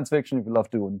love science fiction, if you love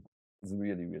Dune, it's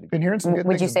really, really good. Been hearing some good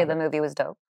Would you things say about the movie was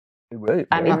dope? Really,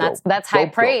 I mean, that's high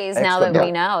Dope. praise now Excellent. that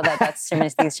we know that's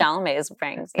Timothée Chalamet's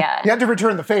brings. Yeah. You had to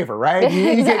return the favor, right?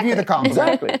 He gave you the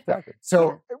compliment. Exactly.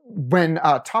 So when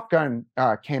Top Gun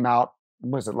came out,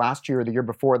 was it last year or the year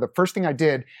before? The first thing I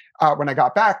did when I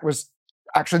got back was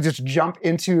actually just jump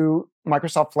into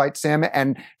Microsoft Flight Sim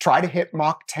and try to hit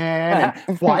Mach 10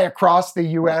 and fly across the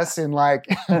US in like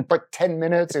 10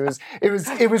 minutes.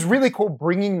 It was really cool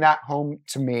bringing that home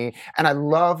to me. And I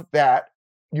love that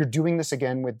you're doing this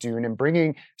again with Dune and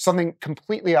bringing something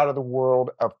completely out of the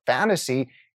world of fantasy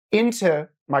into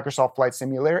Microsoft Flight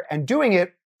Simulator and doing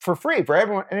it for free for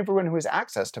everyone who has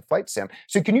access to Flight Sim.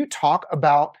 So can you talk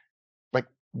about like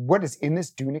what is in this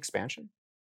Dune expansion?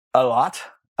 A lot.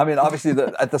 I mean, obviously,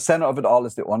 at the center of it all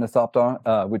is the ornithopter,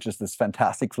 which is this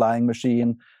fantastic flying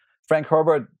machine. Frank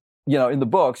Herbert, in the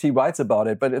books, he writes about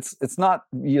it, but it's not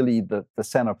really the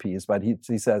centerpiece, right?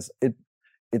 He says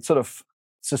it sort of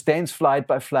sustains flight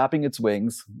by flapping its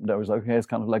wings. That was okay, it's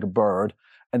kind of like a bird.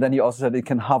 And then he also said it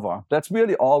can hover. That's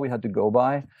really all we had to go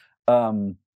by.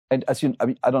 And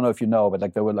I don't know if you know, but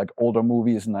like there were like older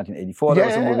movies in 1984, there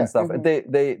was a movie and stuff.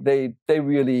 Mm-hmm. They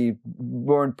really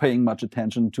weren't paying much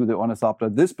attention to the ornithopter.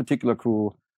 This particular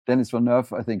crew, Denis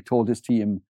Villeneuve, I think, told his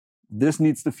team, this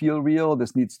needs to feel real.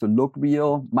 This needs to look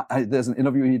real. There's an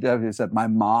interview he did. He said, my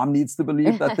mom needs to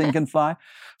believe that thing can fly.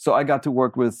 So I got to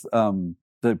work with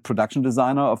the production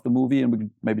designer of the movie, and we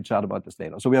can maybe chat about this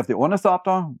later. So we have the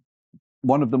ornithopter,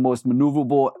 one of the most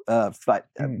maneuverable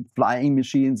flying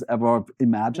machines ever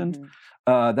imagined.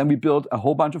 Mm-hmm. Then we built a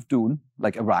whole bunch of Dune,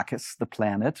 like Arrakis, the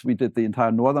planet. We did the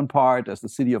entire northern part as the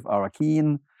city of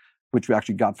Arrakeen, which we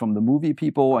actually got from the movie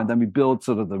people. And then we built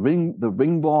sort of the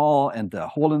ring wall and the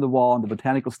hole in the wall and the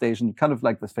botanical station, kind of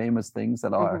like the famous things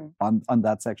that are on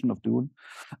that section of Dune.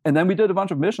 And then we did a bunch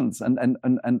of missions.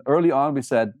 And early on we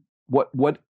said,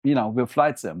 we're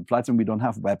flight sim. Flight sim, we don't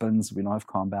have weapons, we don't have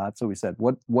combat. So we said,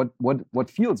 what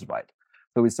feels right?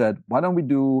 So we said, why don't we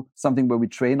do something where we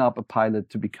train up a pilot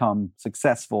to become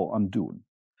successful on Dune?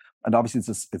 And obviously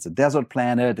it's a desert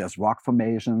planet. There's rock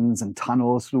formations and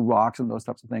tunnels through rocks and those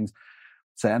types of things.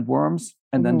 Sandworms.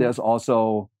 And then there's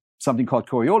also something called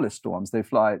Coriolis storms. They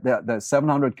fly, they're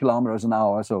 700 kilometers an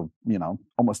hour. So,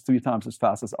 almost 3 times as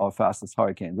fast as our fastest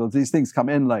hurricane. So these things come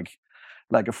in like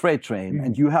a freight train,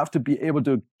 and you have to be able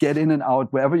to get in and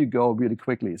out wherever you go really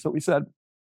quickly. So we said,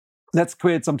 let's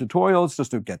create some tutorials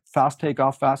just to get fast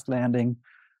takeoff, fast landing.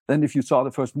 Then if you saw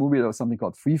the first movie, there was something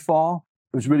called free fall.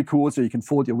 It was really cool. So you can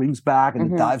fold your wings back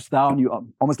and it dives down.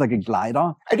 You almost like a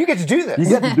glider. And you get to do this. You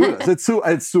get to do this.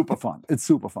 It's super fun. It's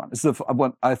super fun.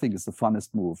 I think it's the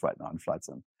funnest move right now in Flight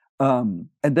Sim. And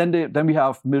then we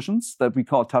have missions that we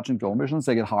call touch and go missions.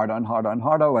 They get harder and harder and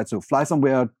harder. Right? So fly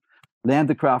somewhere, land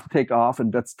the craft, take off,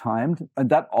 and that's timed. And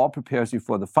that all prepares you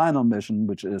for the final mission,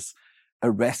 which is a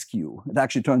rescue. It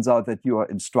actually turns out that your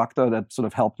instructor that sort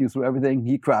of helped you through everything,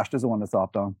 he crashed his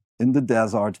ornithopter in the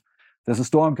desert. There's a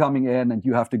storm coming in, and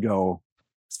you have to go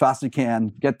as fast as you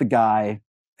can, get the guy,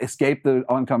 escape the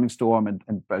oncoming storm,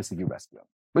 and basically rescue him.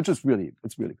 Which is really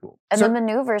cool. And the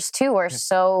maneuvers too are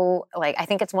so, like, I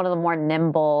think it's one of the more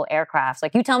nimble aircrafts.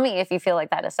 Like, you tell me if you feel like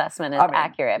that assessment is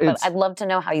accurate, but I'd love to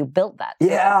know how you built that.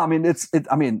 Yeah, I mean,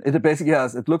 it basically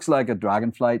it looks like a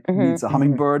dragonfly meets a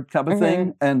hummingbird type of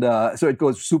thing. And so it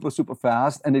goes super, super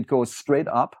fast, and it goes straight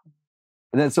up.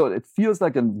 And then so it feels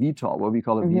like a VTOL, what we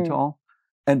call a VTOL.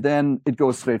 And then it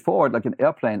goes straight forward like an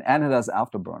airplane, and it has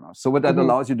afterburners. So what that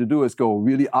allows you to do is go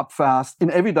really up fast.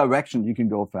 In every direction you can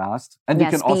go fast. And you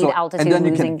can speed, also altitude, and then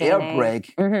you can DNA. air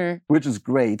brake, which is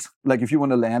great. Like if you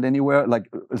want to land anywhere, like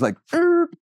it's like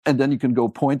and then you can go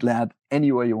point land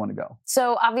anywhere you want to go.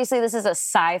 So obviously this is a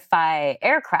sci-fi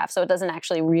aircraft, so it doesn't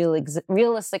actually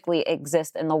realistically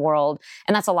exist in the world.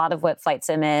 And that's a lot of what flight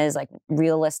sim is, like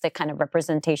realistic kind of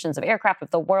representations of aircraft,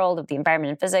 of the world, of the environment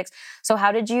and physics. So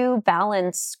how did you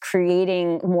balance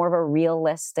creating more of a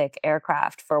realistic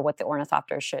aircraft for what the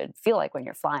ornithopter should feel like when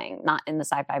you're flying, not in the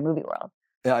sci-fi movie world?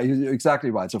 Yeah, you're exactly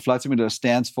right. So flight simulator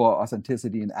stands for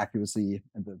authenticity and accuracy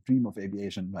and the dream of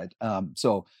aviation, right?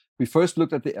 So we first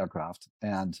looked at the aircraft,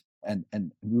 and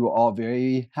we were all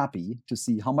very happy to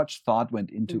see how much thought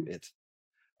went into it.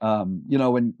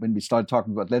 When we started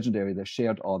talking about Legendary, they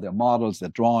shared all their models, their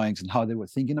drawings, and how they were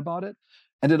thinking about it,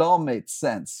 and it all made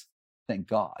sense. Thank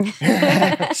God.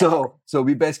 So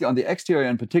we basically, on the exterior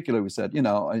in particular, we said,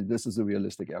 this is a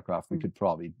realistic aircraft. We can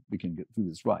get through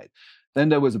this right. Then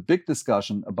there was a big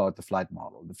discussion about the flight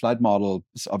model. The flight model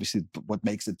is obviously what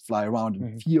makes it fly around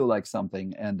and feel like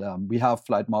something. And we have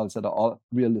flight models that are all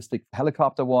realistic.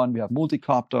 Helicopter one, we have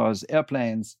multicopters,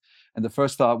 airplanes. And the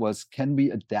first thought was, can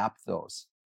we adapt those?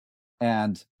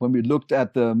 And when we looked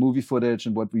at the movie footage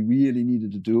and what we really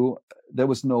needed to do, there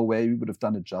was no way we would have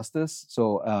done it justice.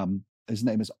 So his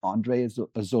name is Andrei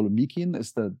Zolomikin,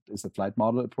 is the flight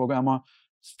model programmer,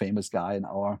 famous guy in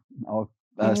our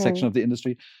section of the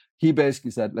industry. He basically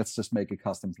said, let's just make a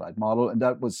custom flight model. And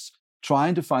that was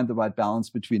trying to find the right balance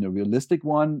between a realistic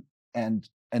one and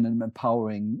an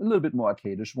empowering, a little bit more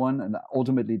arcadish one, and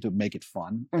ultimately to make it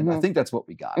fun. And I think that's what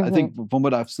we got. I think from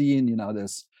what I've seen,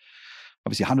 there's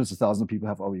obviously hundreds of thousands of people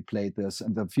have already played this,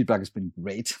 and the feedback has been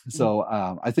great. So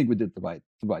I think we did the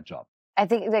right job. I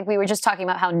think like we were just talking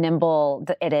about how nimble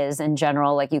it is in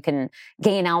general. Like you can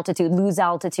gain altitude, lose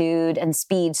altitude, and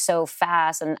speed so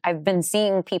fast. And I've been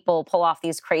seeing people pull off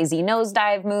these crazy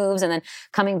nosedive moves and then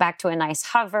coming back to a nice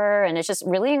hover. And it's just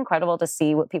really incredible to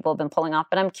see what people have been pulling off.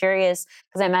 But I'm curious,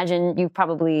 because I imagine you've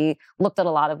probably looked at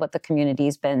a lot of what the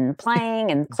community's been playing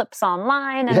and clips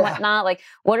online and whatnot. Like,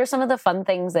 what are some of the fun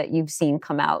things that you've seen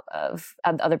come out of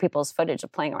other people's footage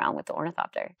of playing around with the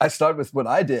ornithopter? I start with what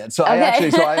I did. So I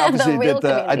obviously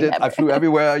I flew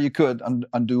everywhere you could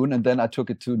on Dune, and then I took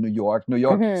it to New York. New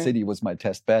York City was my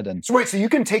test bed. And so you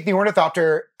can take the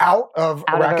ornithopter out of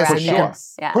Arrakis and you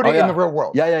can put it in the real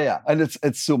world. Yeah. And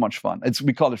it's so much fun.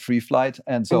 We call it free flight.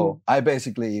 And so I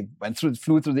basically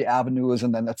flew through the avenues,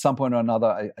 and then at some point or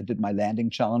another, I did my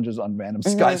landing challenges on random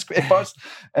skyscrapers.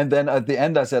 And then at the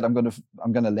end, I said, I'm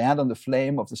gonna land on the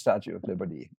flame of the Statue of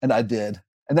Liberty, and I did.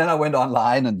 And then I went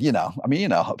online, and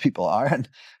how people are. And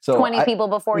so 20 people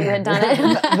before you had done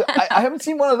it. I haven't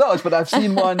seen one of those, but I've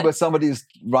seen one where somebody's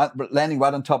landing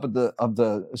right on top of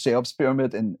the Cheops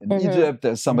pyramid in Egypt.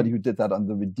 There's somebody who did that on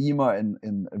the Redeemer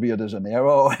in Rio de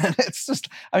Janeiro, and it's just,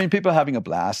 people are having a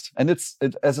blast. And as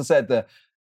I said,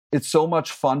 it's so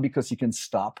much fun because you can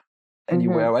stop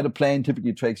anywhere. Right, a plane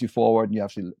typically takes you forward, and you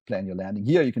have to plan your landing.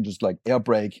 Here, you can just like air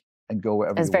brake and go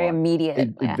wherever you want. It's very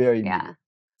immediate. It's very immediate.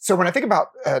 So when I think about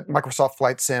Microsoft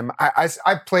Flight Sim,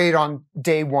 I played on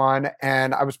day one,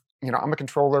 and I was, I'm a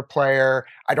controller player.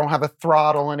 I don't have a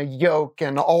throttle and a yoke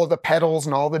and all of the pedals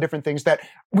and all the different things that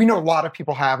we know a lot of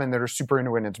people have and that are super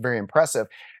into it, and it's very impressive.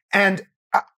 And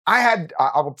I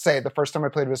will say the first time I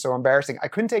played it was so embarrassing. I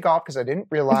couldn't take off because I didn't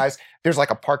realize there's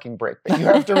like a parking brake that you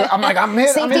have to. I'm in.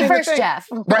 Safety first, Jeff.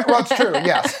 Right. Well, it's true.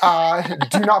 Yes.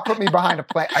 Do not put me behind a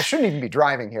plane. I shouldn't even be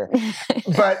driving here.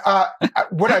 But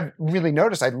what I've really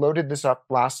noticed, I loaded this up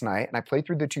last night and I played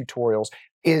through the tutorials.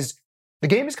 Is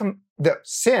the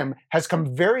sim has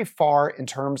come very far in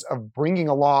terms of bringing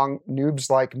along noobs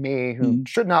like me who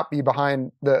should not be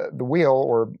behind the wheel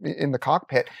or in the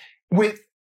cockpit with.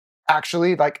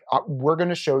 Actually, we're going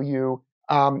to show you.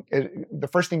 The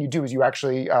first thing you do is you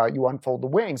actually you unfold the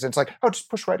wings, and it's like, just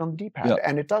push right on the D-pad,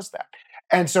 and it does that.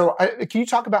 And so, can you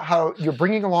talk about how you're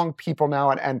bringing along people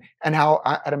now, and how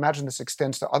I'd imagine this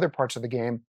extends to other parts of the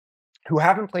game who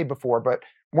haven't played before but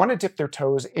want to dip their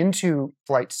toes into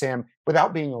flight sim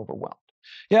without being overwhelmed?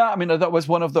 Yeah, I mean, that was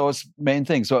one of those main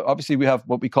things. So obviously we have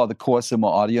what we call the core simmer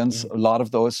audience. Mm-hmm. A lot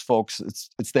of those folks,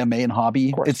 it's their main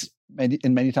hobby. It's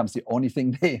many times the only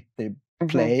thing they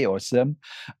Mm-hmm. play or sim,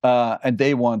 and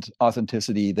they want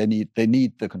authenticity. They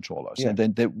need the controllers, Yeah. and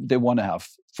then they want to have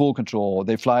full control.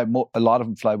 They fly a lot of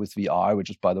them fly with VR,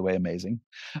 which is, by the way, amazing.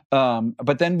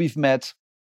 But then we've met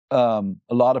a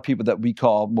lot of people that we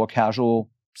call more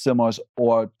casual simmers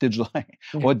or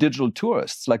digital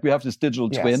tourists. Like we have this digital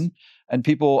Yes. twin, and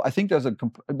people, I think it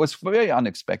was very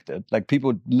unexpected. Like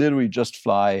people literally just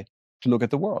fly to look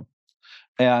at the world.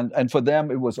 And for them,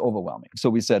 it was overwhelming. So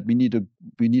we said, we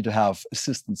need to have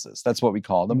assistances. That's what we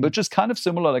call them, which is kind of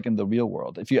similar like in the real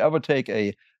world. If you ever take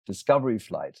a discovery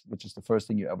flight, which is the first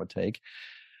thing you ever take,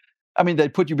 I mean, they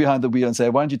put you behind the wheel and say,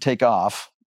 why don't you take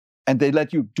off? And they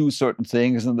let you do certain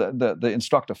things. And the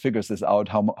instructor figures this out,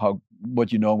 how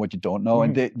what you know and what you don't know.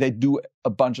 Mm-hmm. And they do a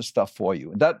bunch of stuff for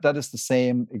you. And that is the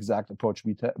same exact approach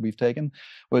we've taken,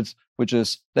 which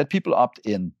is let people opt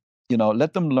in.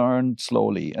 Let them learn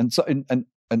slowly. And so, and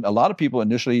a lot of people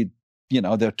initially,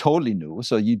 they're totally new.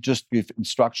 So you just give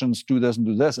instructions, do this and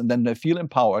do this, and then they feel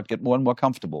empowered, get more and more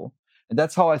comfortable. And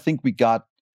that's how I think we got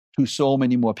to so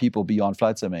many more people beyond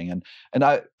flight simming. And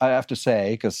I have to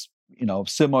say, because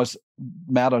simmers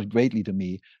matter greatly to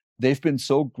me, they've been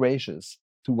so gracious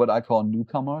to what I call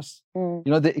newcomers.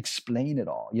 They explain it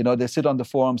all. They sit on the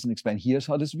forums and explain, here's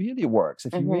how this really works.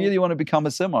 If you really want to become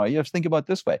a simmer, you have to think about it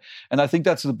this way. And I think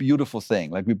that's a beautiful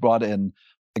thing. Like we brought in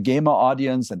a gamer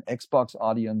audience, an Xbox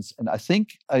audience. And I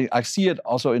think I see it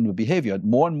also in the behavior.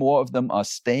 More and more of them are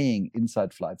staying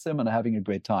inside flight sim and are having a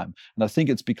great time. And I think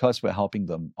it's because we're helping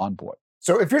them on board.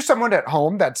 So if you're someone at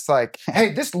home that's like,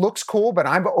 hey, this looks cool, but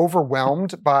I'm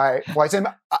overwhelmed by flight sim,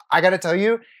 I got to tell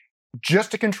you,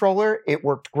 just a controller, it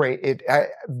worked great.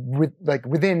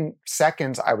 Within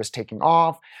seconds, I was taking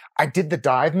off. I did the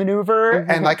dive maneuver,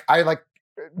 and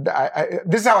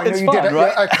this is how I know It's you fun, did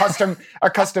right? a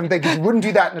custom thing. You wouldn't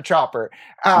do that in a chopper.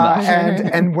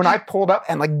 And when I pulled up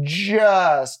and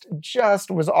just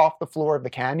was off the floor of the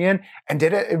canyon and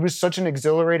did it, it was such an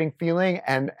exhilarating feeling,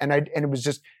 and it was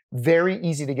just very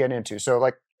easy to get into. So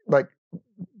like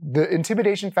the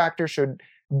intimidation factor should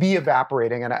be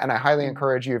evaporating, and I highly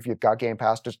encourage you, if you've got Game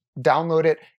Pass, just download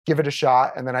it, give it a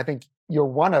shot, and then I think you'll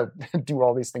want to do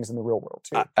all these things in the real world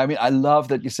too. I mean, I love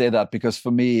that you say that, because for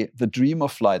me, the dream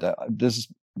of flight, this is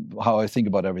how I think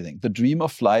about everything. The dream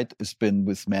of flight has been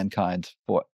with mankind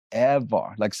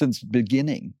forever, like since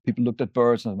beginning. People looked at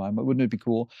birds and thought, wouldn't it be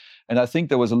cool? And I think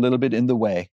there was a little bit in the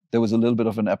way. There was a little bit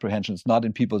of an apprehension. It's not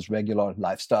in people's regular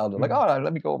lifestyle. They're like, oh,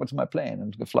 let me go over to my plane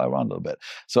and fly around a little bit.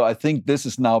 So I think this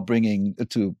is now bringing it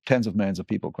to tens of millions of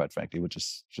people, quite frankly, which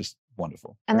is just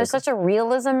wonderful. And there's such a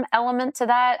realism element to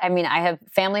that. I mean, I have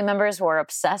family members who are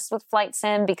obsessed with flight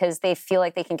sim because they feel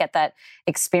like they can get that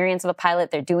experience of a pilot.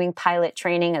 They're doing pilot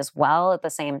training as well at the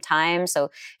same time.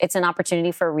 So it's an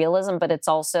opportunity for realism, but it's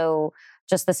also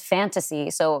just this fantasy.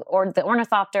 So, or the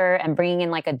ornithopter and bringing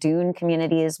in like a Dune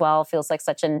community as well feels like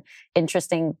such an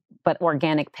interesting but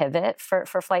organic pivot for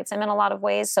flight sim in a lot of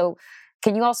ways. So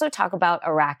can you also talk about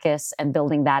Arrakis and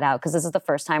building that out? Because this is the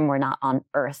first time we're not on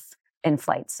Earth in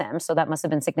flight sim. So that must have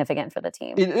been significant for the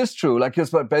team. It is true.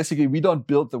 But basically we don't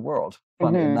build the world,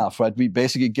 funny enough, right? We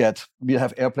basically we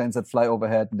have airplanes that fly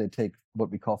overhead and they take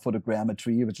what we call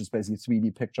photogrammetry, which is basically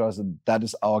 3D pictures. And that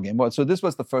is our game. So this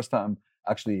was the first time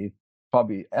actually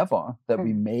probably ever that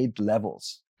we made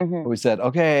levels. We said,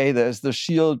 okay, there's the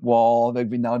shield wall, that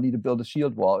we now need to build a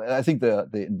shield wall. And I think the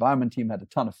environment team had a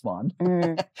ton of fun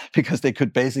because they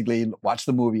could basically watch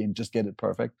the movie and just get it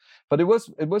perfect. But it was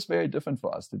very different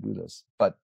for us to do this.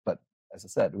 But as I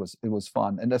said, it was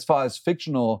fun. And as far as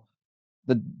fictional,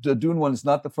 the Dune one is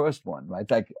not the first one,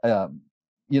 right? Like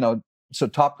so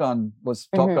Top Gun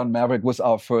Maverick was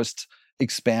our first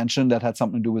expansion that had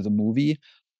something to do with the movie.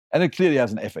 And it clearly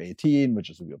has an F-18, which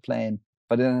is a real plane.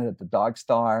 But then it had the Dark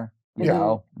Star, people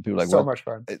are like, so much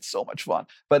fun. It's so much fun.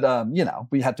 But,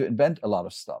 we had to invent a lot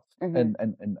of stuff.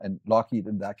 And Lockheed,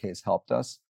 in that case, helped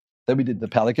us. Then we did the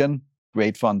Pelican.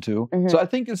 Great fun, too. So I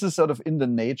think this is sort of in the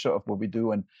nature of what we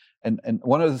do. And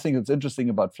one of the things that's interesting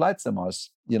about flight simmers,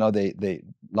 they a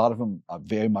lot of them are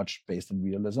very much based in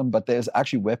realism. But there's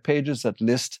actually web pages that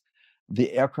list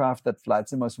the aircraft that flight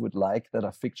simmers would like that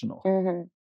are fictional.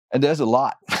 And there's a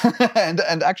lot. and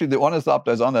actually the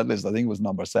ornithopter is on that list. I think it was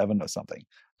number 7 or something.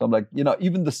 So I'm like,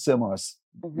 even the simmers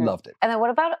loved it. And then what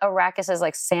about Arrakis's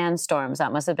like sandstorms?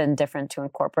 That must have been different to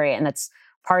incorporate. And it's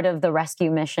part of the rescue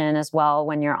mission as well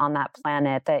when you're on that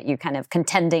planet, that you're kind of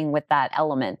contending with that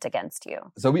element against you.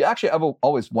 So we actually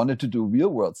always wanted to do real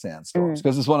world sandstorms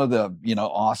because it's one of the,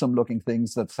 awesome looking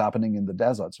things that's happening in the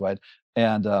deserts, right?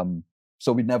 And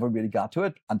so we never really got to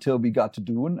it until we got to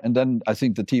Dune. And then I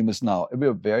think the team is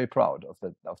we're very proud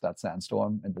of that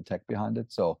sandstorm and the tech behind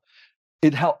it. So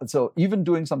it helped. So even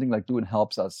doing something like Dune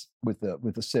helps us with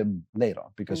the sim later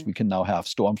because we can now have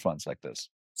storm fronts like this.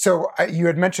 So you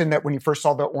had mentioned that when you first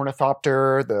saw the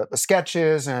ornithopter, the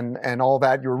sketches and all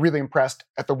that, you were really impressed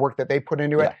at the work that they put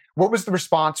into it. What was the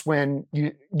response when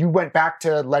you went back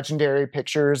to Legendary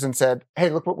Pictures and said, hey,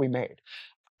 look what we made?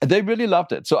 They really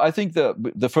loved it. So I think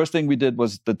the first thing we did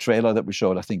was the trailer that we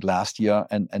showed, I think, last year.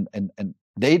 And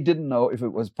they didn't know if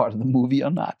it was part of the movie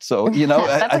or not. So,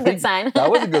 that's a good sign.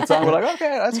 That was a good sign. We're like,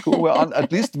 okay, that's cool.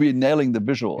 At least we're nailing the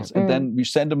visuals. And then we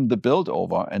sent them the build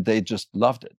over and they just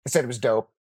loved it. They said it was dope.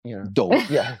 Dope.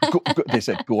 Yeah. They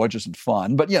said gorgeous and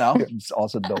fun, but it's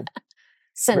also dope.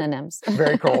 Synonyms.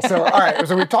 Very cool. So, all right.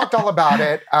 So we've talked all about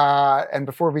it. And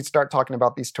before we start talking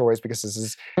about these toys, because this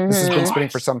has been spinning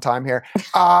for some time here,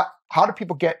 how do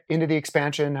people get into the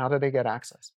expansion? How do they get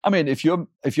access? I mean, if you're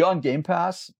on Game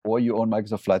Pass or you own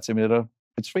Microsoft Flight Simulator,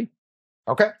 it's free.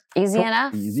 Okay. Easy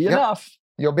enough. Easy enough.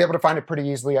 You'll be able to find it pretty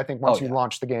easily, I think, once you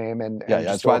launch the game. And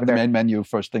it's right in the main menu,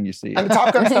 first thing you see. And the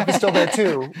Top Gun stuff is still there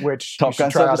too, which Top Gun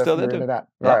stuff is still there too. That.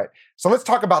 Yeah. All right. So let's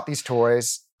talk about these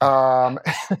toys.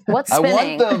 What's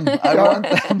spinning? I want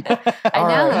them. I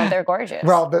know, they're gorgeous.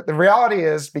 Well, the reality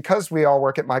is, because we all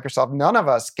work at Microsoft, none of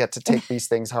us get to take these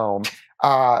things home.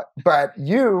 But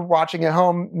you, watching at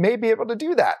home, may be able to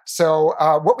do that. So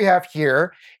what we have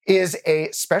here is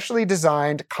a specially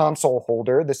designed console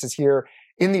holder. This is here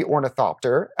in the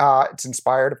Ornithopter. It's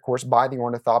inspired, of course, by the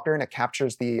Ornithopter, and it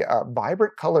captures the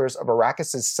vibrant colors of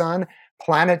Arrakis' sun,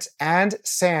 planets, and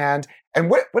sand. And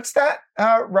what's that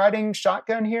riding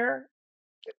shotgun here?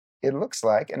 It looks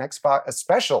like a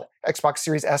special Xbox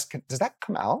Series S. Does that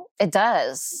come out? It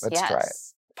does. Let's try it.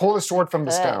 Pull the sword from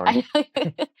the stone.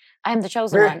 I am the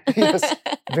chosen one. Yes,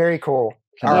 very cool.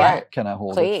 All right. Can I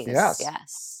hold Please. it?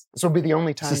 Yes. This will be the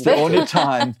only time. This is the only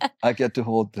time I get to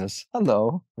hold this.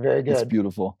 Hello. Very good. It's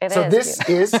beautiful. This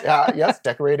is,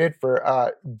 decorated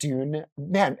for Dune.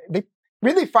 Man, they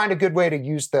really find a good way to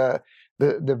use the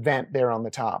vent there on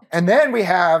the top. And then we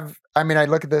have, I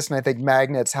look at this and I think,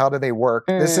 magnets, how do they work?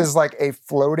 This is like a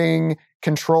floating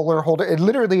controller holder. It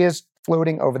literally is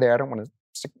floating over there. I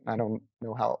don't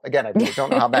know how, again, I really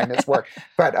don't know how magnets work.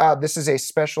 But this is a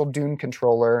special Dune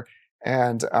controller.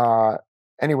 And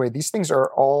anyway, these things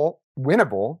are all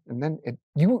winnable. And then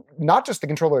not just the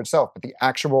controller itself, but the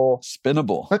actual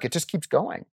spinnable. Look, it just keeps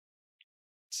going.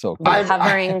 So cool.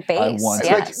 Hovering base.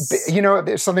 Yes. Like,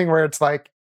 there's something where it's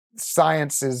like,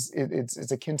 science is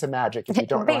akin to magic if you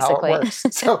don't know how it works.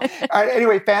 So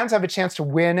anyway, fans have a chance to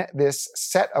win this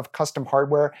set of custom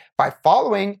hardware by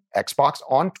following Xbox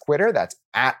on Twitter. That's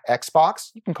at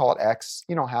Xbox. You can call it X.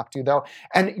 You don't have to, though.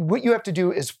 And what you have to do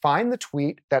is find the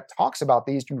tweet that talks about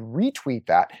these. You retweet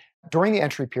that during the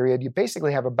entry period. You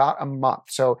basically have about a month.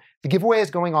 So the giveaway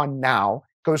is going on now,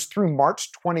 goes through March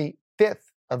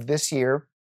 25th of this year.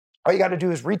 All you got to do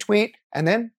is retweet, and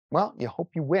then, well, you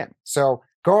hope you win. So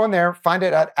go on there, find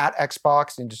it at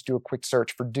Xbox, and just do a quick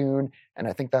search for Dune. And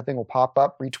I think that thing will pop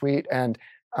up, retweet, and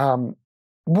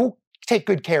we'll take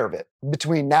good care of it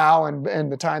between now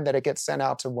and the time that it gets sent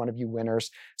out to one of you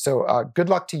winners. So good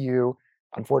luck to you.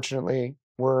 Unfortunately,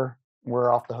 we're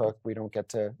off the hook. We don't get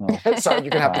to. Sorry,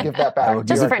 you're going to have to give that back.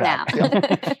 Just for now.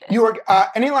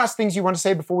 Any last things you want to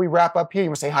say before we wrap up here? You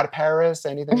want to say hi to Paris,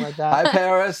 anything like that? Hi,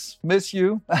 Paris. Miss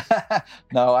you.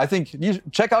 No, I think you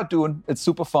should check out Dune. It's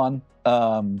super fun.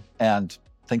 And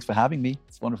thanks for having me.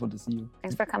 It's wonderful to see you.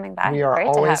 Thanks for coming back. We are Great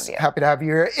always to have you. happy to have you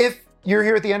here. If you're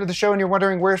here at the end of the show and you're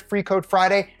wondering where's Free Code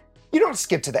Friday, you don't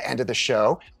skip to the end of the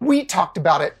show. We talked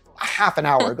about it half an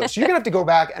hour ago. So you're going to have to go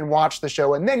back and watch the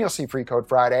show, and then you'll see Free Code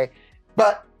Friday.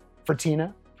 But for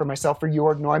Tina, for myself, for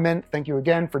Jörg Neumann, thank you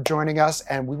again for joining us,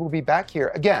 and we will be back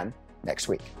here again next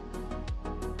week.